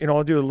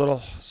 I'll do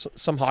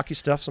some hockey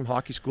stuff, some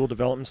hockey school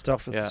development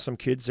stuff with some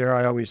kids there.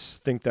 I always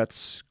think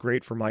that's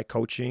great for my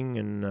coaching,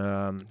 and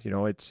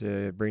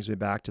it brings me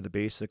back to the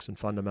basics and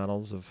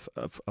fundamentals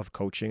of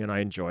coaching, and I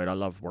enjoy it. I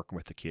love working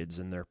with the kids,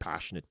 and they're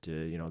passionate.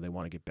 They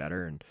want to get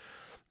better, and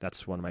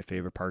that's one of my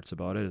favorite parts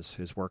about it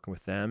is working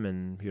with them,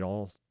 and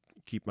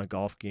keep my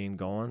golf game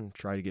going,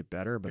 try to get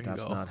better, but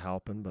that's not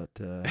helping. But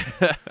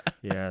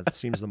it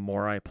seems the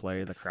more I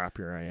play, the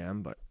crappier I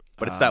am, but.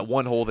 But it's that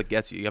one hole that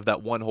gets you. You have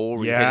that one hole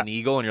where you hit an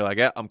eagle and you're like,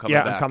 I'm coming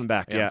back. I'm coming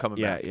back. I'm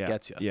coming back. It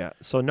gets you. Yeah.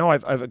 So, no,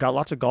 I've got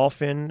lots of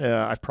golf in.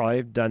 I've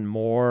probably done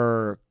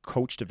more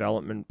coach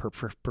development,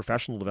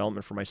 professional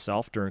development for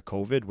myself during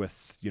COVID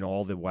with,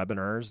 all the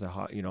webinars,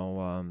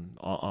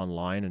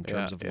 online in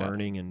terms of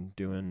learning and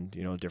doing,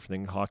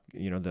 different things.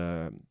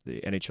 The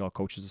NHL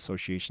Coaches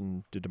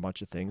Association did a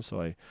bunch of things. So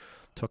I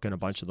took in a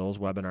bunch of those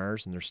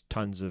webinars, and there's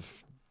tons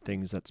of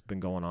things that's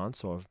been going on,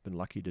 so I've been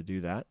lucky to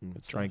do that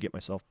and try and get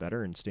myself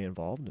better and stay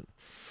involved.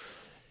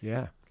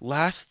 And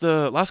last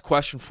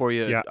question for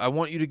you. Yeah. I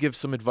want you to give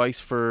some advice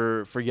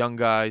for young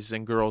guys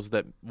and girls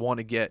that want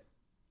to get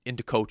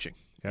into coaching.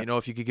 Yeah.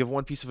 If you could give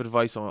one piece of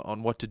advice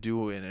on what to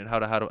do and how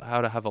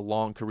to have a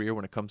long career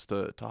when it comes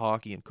to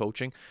hockey and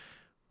coaching,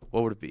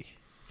 what would it be?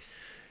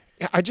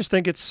 I just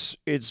think it's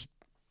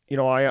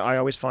I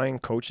always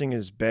find coaching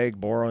is beg,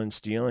 borrow, and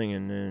stealing,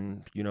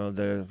 and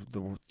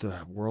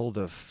the world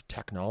of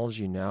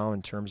technology now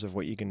in terms of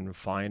what you can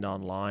find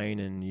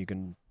online, and you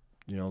can,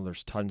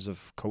 there's tons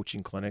of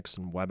coaching clinics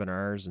and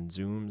webinars and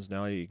Zooms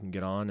now you can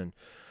get on,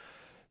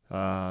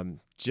 and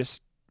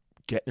just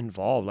get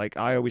involved. Like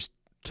I always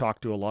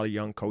talk to a lot of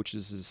young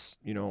coaches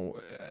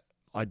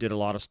I did a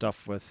lot of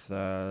stuff with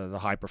the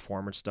high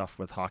performance stuff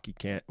with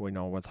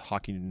with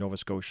Hockey Nova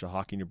Scotia,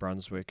 Hockey New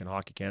Brunswick, and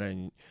Hockey Canada.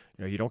 And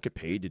you don't get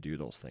paid to do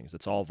those things.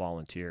 It's all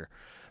volunteer.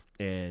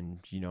 And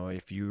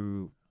if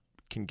you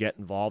can get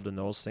involved in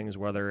those things,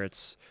 whether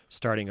it's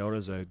starting out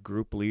as a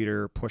group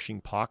leader, pushing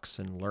pucks,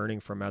 and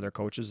learning from other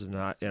coaches, and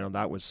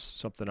that was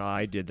something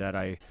I did that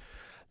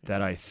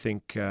I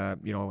think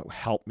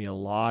helped me a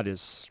lot.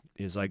 Is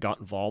I got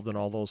involved in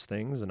all those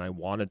things, and I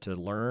wanted to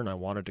learn, I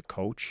wanted to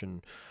coach,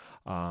 and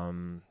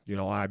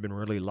I've been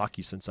really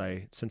lucky since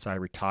I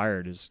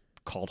retired. Is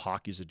called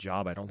hockey as a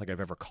job. I don't think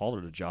I've ever called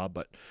it a job,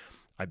 but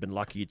I've been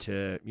lucky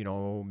to,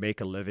 make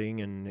a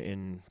living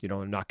and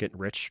not getting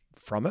rich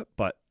from it,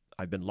 but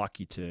I've been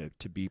lucky to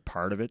be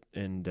part of it.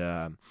 And,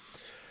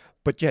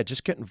 but yeah,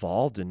 just get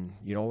involved and,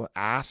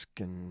 ask.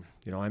 And,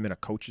 I'm in a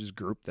coaches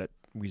group that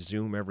we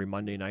Zoom every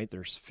Monday night.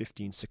 There's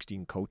 15,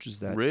 16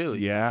 coaches that, really?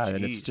 Yeah. Jeez.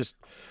 And it's just,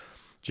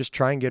 just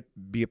try and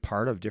be a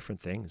part of different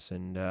things,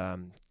 and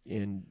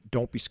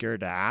don't be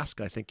scared to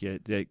ask. I think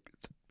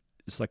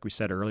it's like we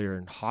said earlier,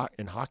 in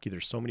hockey,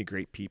 there's so many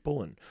great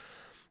people, and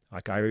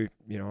like I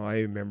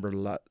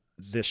remember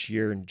this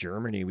year in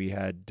Germany, we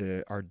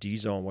had our D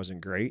zone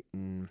wasn't great,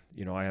 and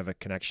I have a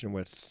connection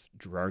with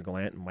Gerard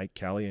Gallant and Mike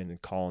Kelly,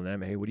 and calling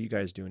them, hey, what are you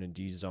guys doing in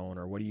D zone,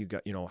 or what do you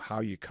got? How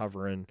are you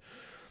covering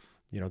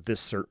this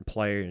certain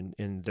player,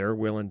 and they're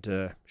willing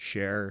to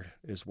share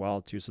as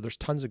well too. So there's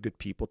tons of good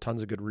people,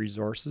 tons of good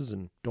resources,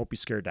 and don't be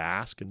scared to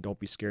ask, and don't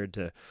be scared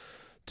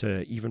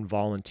to even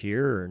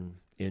volunteer.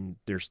 And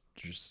there's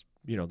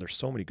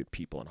so many good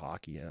people in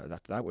hockey.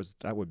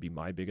 That would be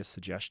my biggest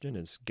suggestion,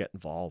 is get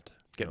involved.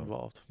 Get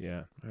involved.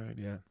 Yeah. All right.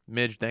 Yeah.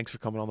 Midge, thanks for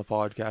coming on the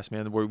podcast,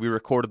 man. We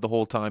recorded the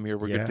whole time here.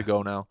 We're good to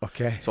go now.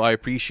 Okay. So I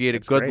appreciate it.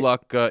 That's Good great.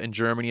 luck in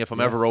Germany. If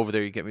I'm ever over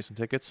there, you get me some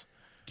tickets.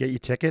 Get you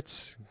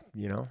tickets.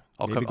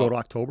 I'll maybe go to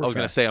Oktoberfest. I was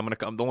gonna say I'm gonna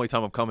come. The only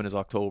time I'm coming is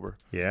October.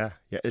 Yeah.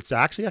 It's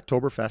actually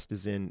Oktoberfest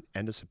is in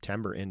end of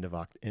September,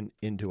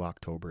 into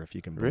October, if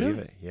you can believe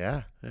it.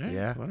 Yeah. Right,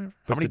 Yeah. Whatever.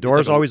 But the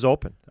door's always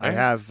open. I Right.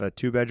 have a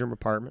 2-bedroom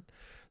apartment.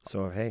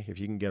 So, hey, if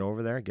you can get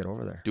over there, get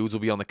over there. Dudes will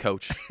be on the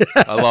couch.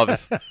 I love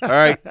it. All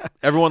right.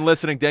 Everyone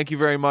listening, thank you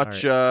very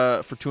much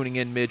for tuning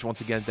in. Midge,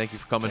 once again, thank you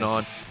for coming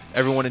on.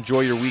 Everyone,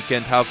 enjoy your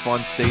weekend. Have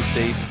fun. Stay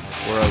safe.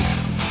 We're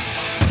out.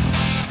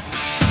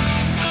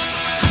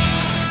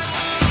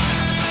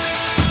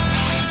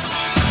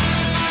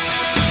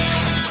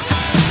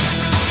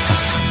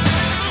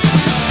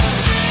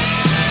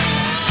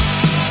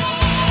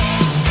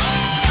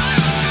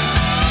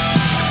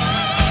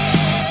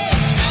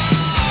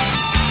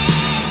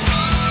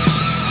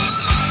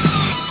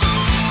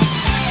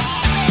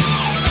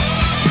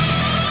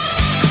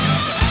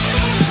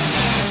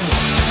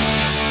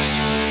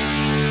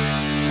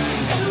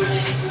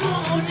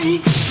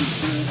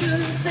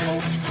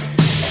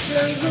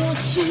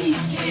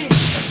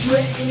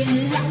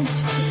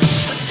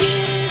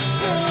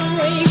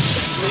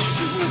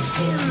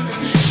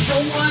 So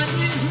what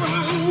is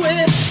wrong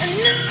with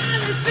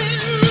another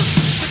sin?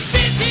 The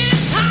bitch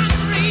is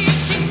hungry,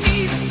 she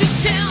needs to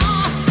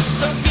tell.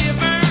 So give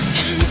her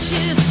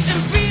inches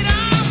and feed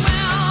her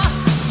well.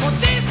 For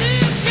days to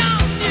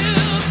come, new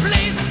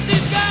places to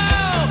go.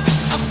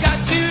 I've got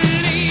to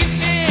leave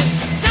it,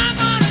 time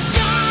for the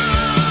show.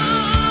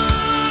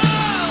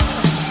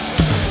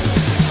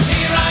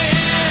 Here I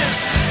am,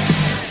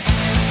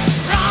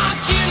 rock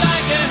you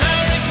like a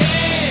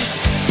hurricane.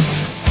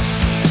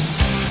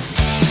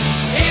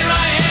 Here I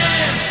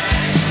am,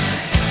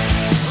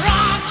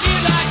 rock you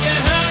like a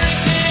hurricane.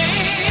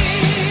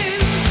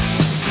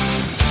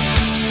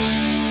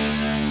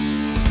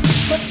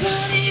 My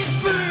body's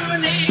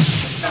burning, it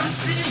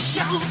starts to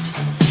shout.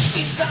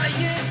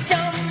 Desire's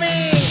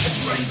coming, it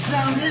breaks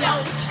out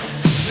loud.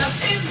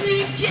 Lost is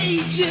the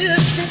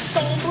cages, and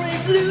storm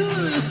breaks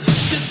loose.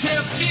 Just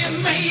have to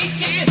make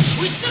it,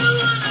 we still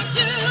wanna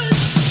choose.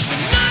 The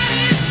night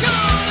is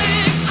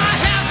calling, I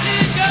have to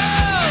go.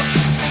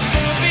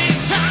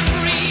 Bobby's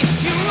hungry,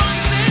 he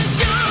runs the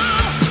show.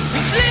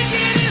 He's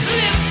licking his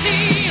lips,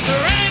 he's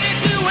ready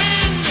to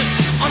win.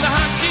 On the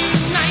hot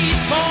tonight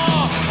for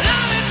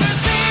love and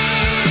mercy.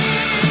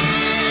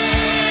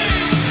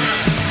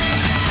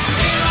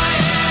 Here I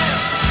am,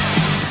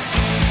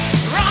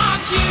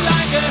 rock you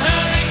like a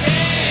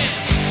hurricane.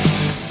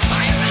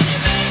 Are you ready,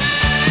 baby?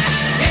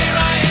 Here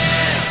I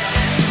am,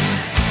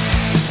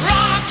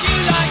 rock you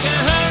like a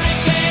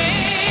hurricane.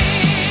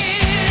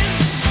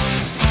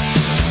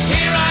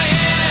 Here I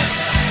am,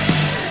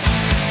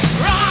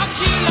 rock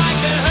you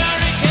like a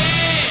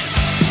hurricane.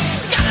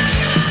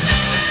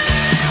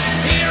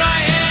 Here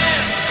I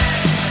am,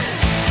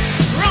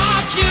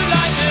 rock you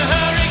like a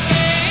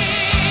hurricane.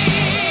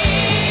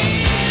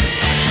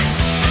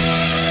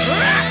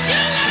 Rock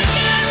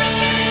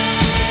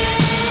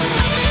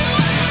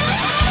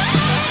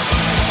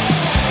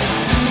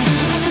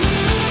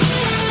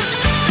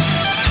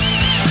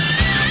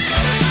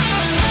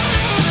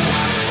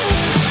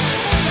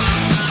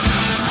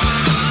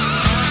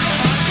you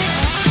like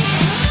a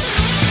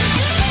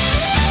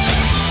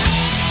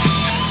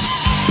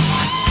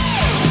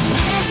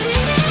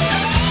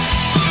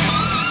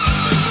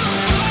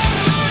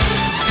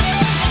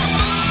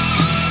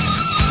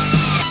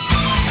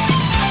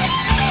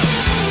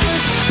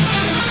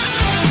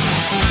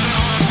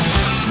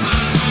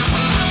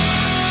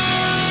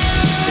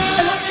It's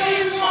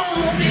early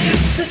morning,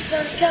 the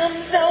sun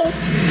comes out.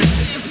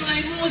 This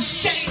night was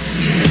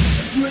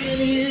shaking,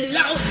 really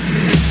loud.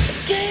 The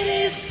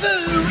gate is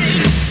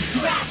burning,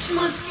 scratch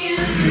my skin.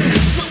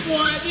 So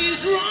what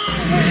is wrong?